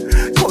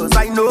 Cause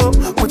I know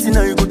what you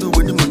know you go do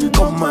when the money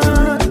come my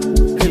way.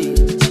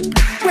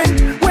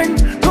 When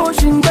no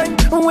shingai,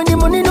 when the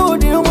money no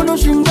they don't want no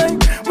shingai.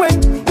 When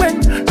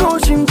no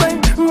shingai,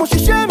 mushi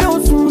share me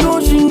also no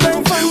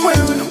shingai.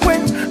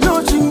 When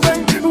no shingai,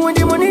 when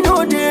the money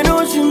no they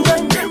no shingai.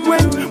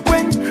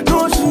 When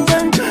no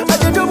shingai, I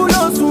dey double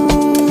also.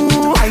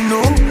 I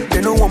know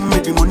they no want me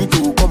the money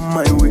to come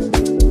my way.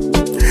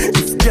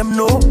 If them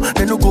know,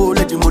 they no go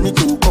let the money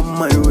to come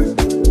my way.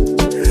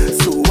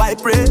 So I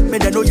pray, may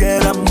they no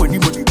hear I'm when the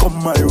money come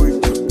my way.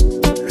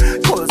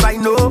 Cause I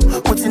know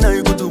what you know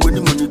you go do when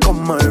the money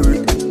come my way.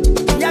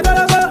 Yeah,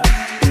 gotta go.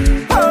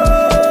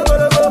 Oh,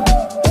 gotta go.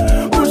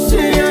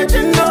 Mushi ya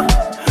jinna,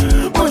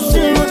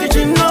 mushi ya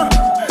jinna.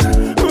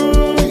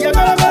 Yeah,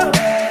 gotta go.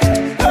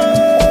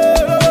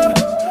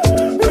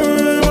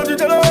 What you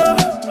tell her?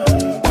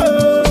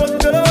 What you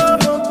tell her?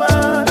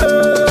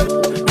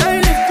 Now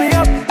you lift me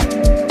up,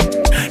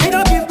 you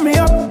don't give me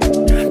up.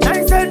 Now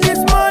you send this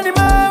money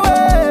my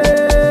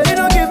way, you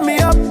don't give me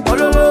up.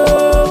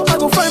 Oh, I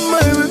go find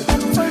my way.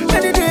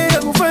 Any day I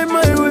go find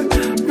my way.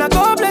 Now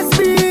God bless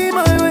me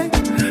my way.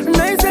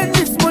 Now you send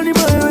this money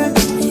my way.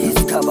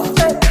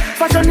 Hey,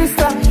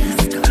 fashionista,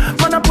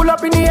 wanna pull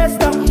up in the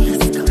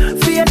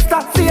Fiesta.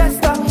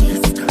 Fiesta,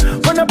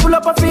 wanna pull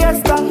up a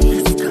Fiesta.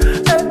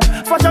 Hey,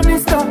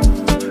 fashionista,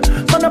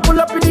 wanna pull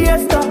up in the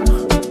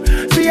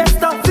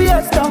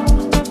Fiesta,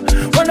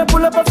 wanna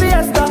pull up a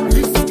Fiesta.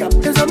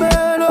 There's a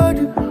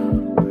melody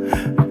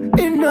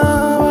in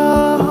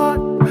our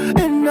heart,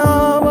 in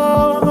our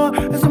heart.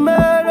 There's a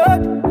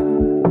melody,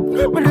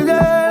 but there's a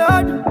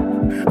melody.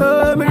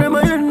 Me in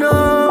my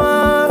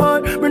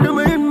heart, me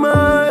in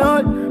my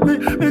heart,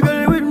 me got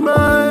it with my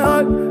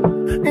heart.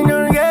 You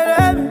don't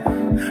get it,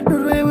 the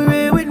way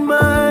with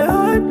my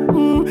heart,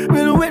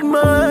 me with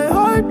my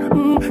heart,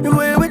 the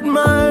way with my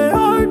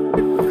heart.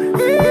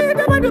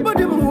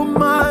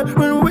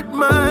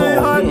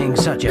 For being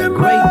such a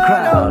great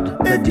crowd,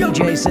 the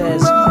DJ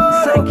says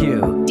thank you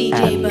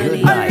and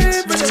good night.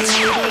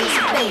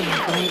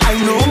 I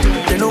know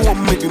they don't want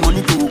me the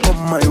money to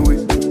come my way.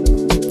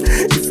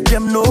 If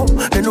them know,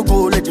 they no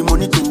go let the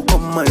money to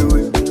come my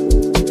way.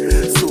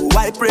 So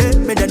I pray,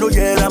 may they no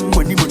hear I'm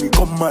when the money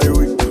come my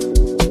way.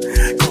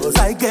 Cause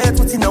I get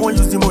what I want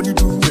use the money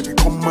to when it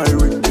come my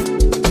way.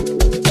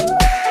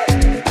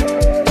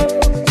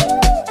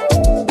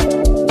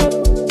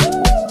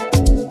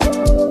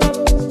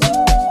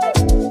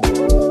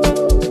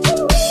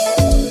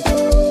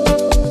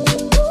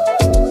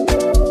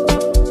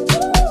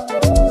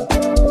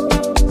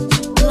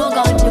 Log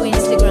on to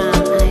Instagram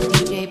at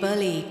DJ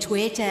Bully,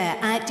 Twitter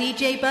at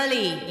DJ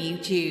Bully,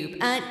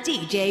 YouTube at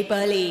DJ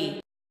Bully.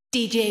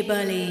 DJ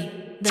Bully,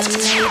 the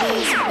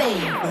ladies'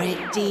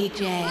 favorite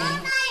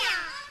DJ.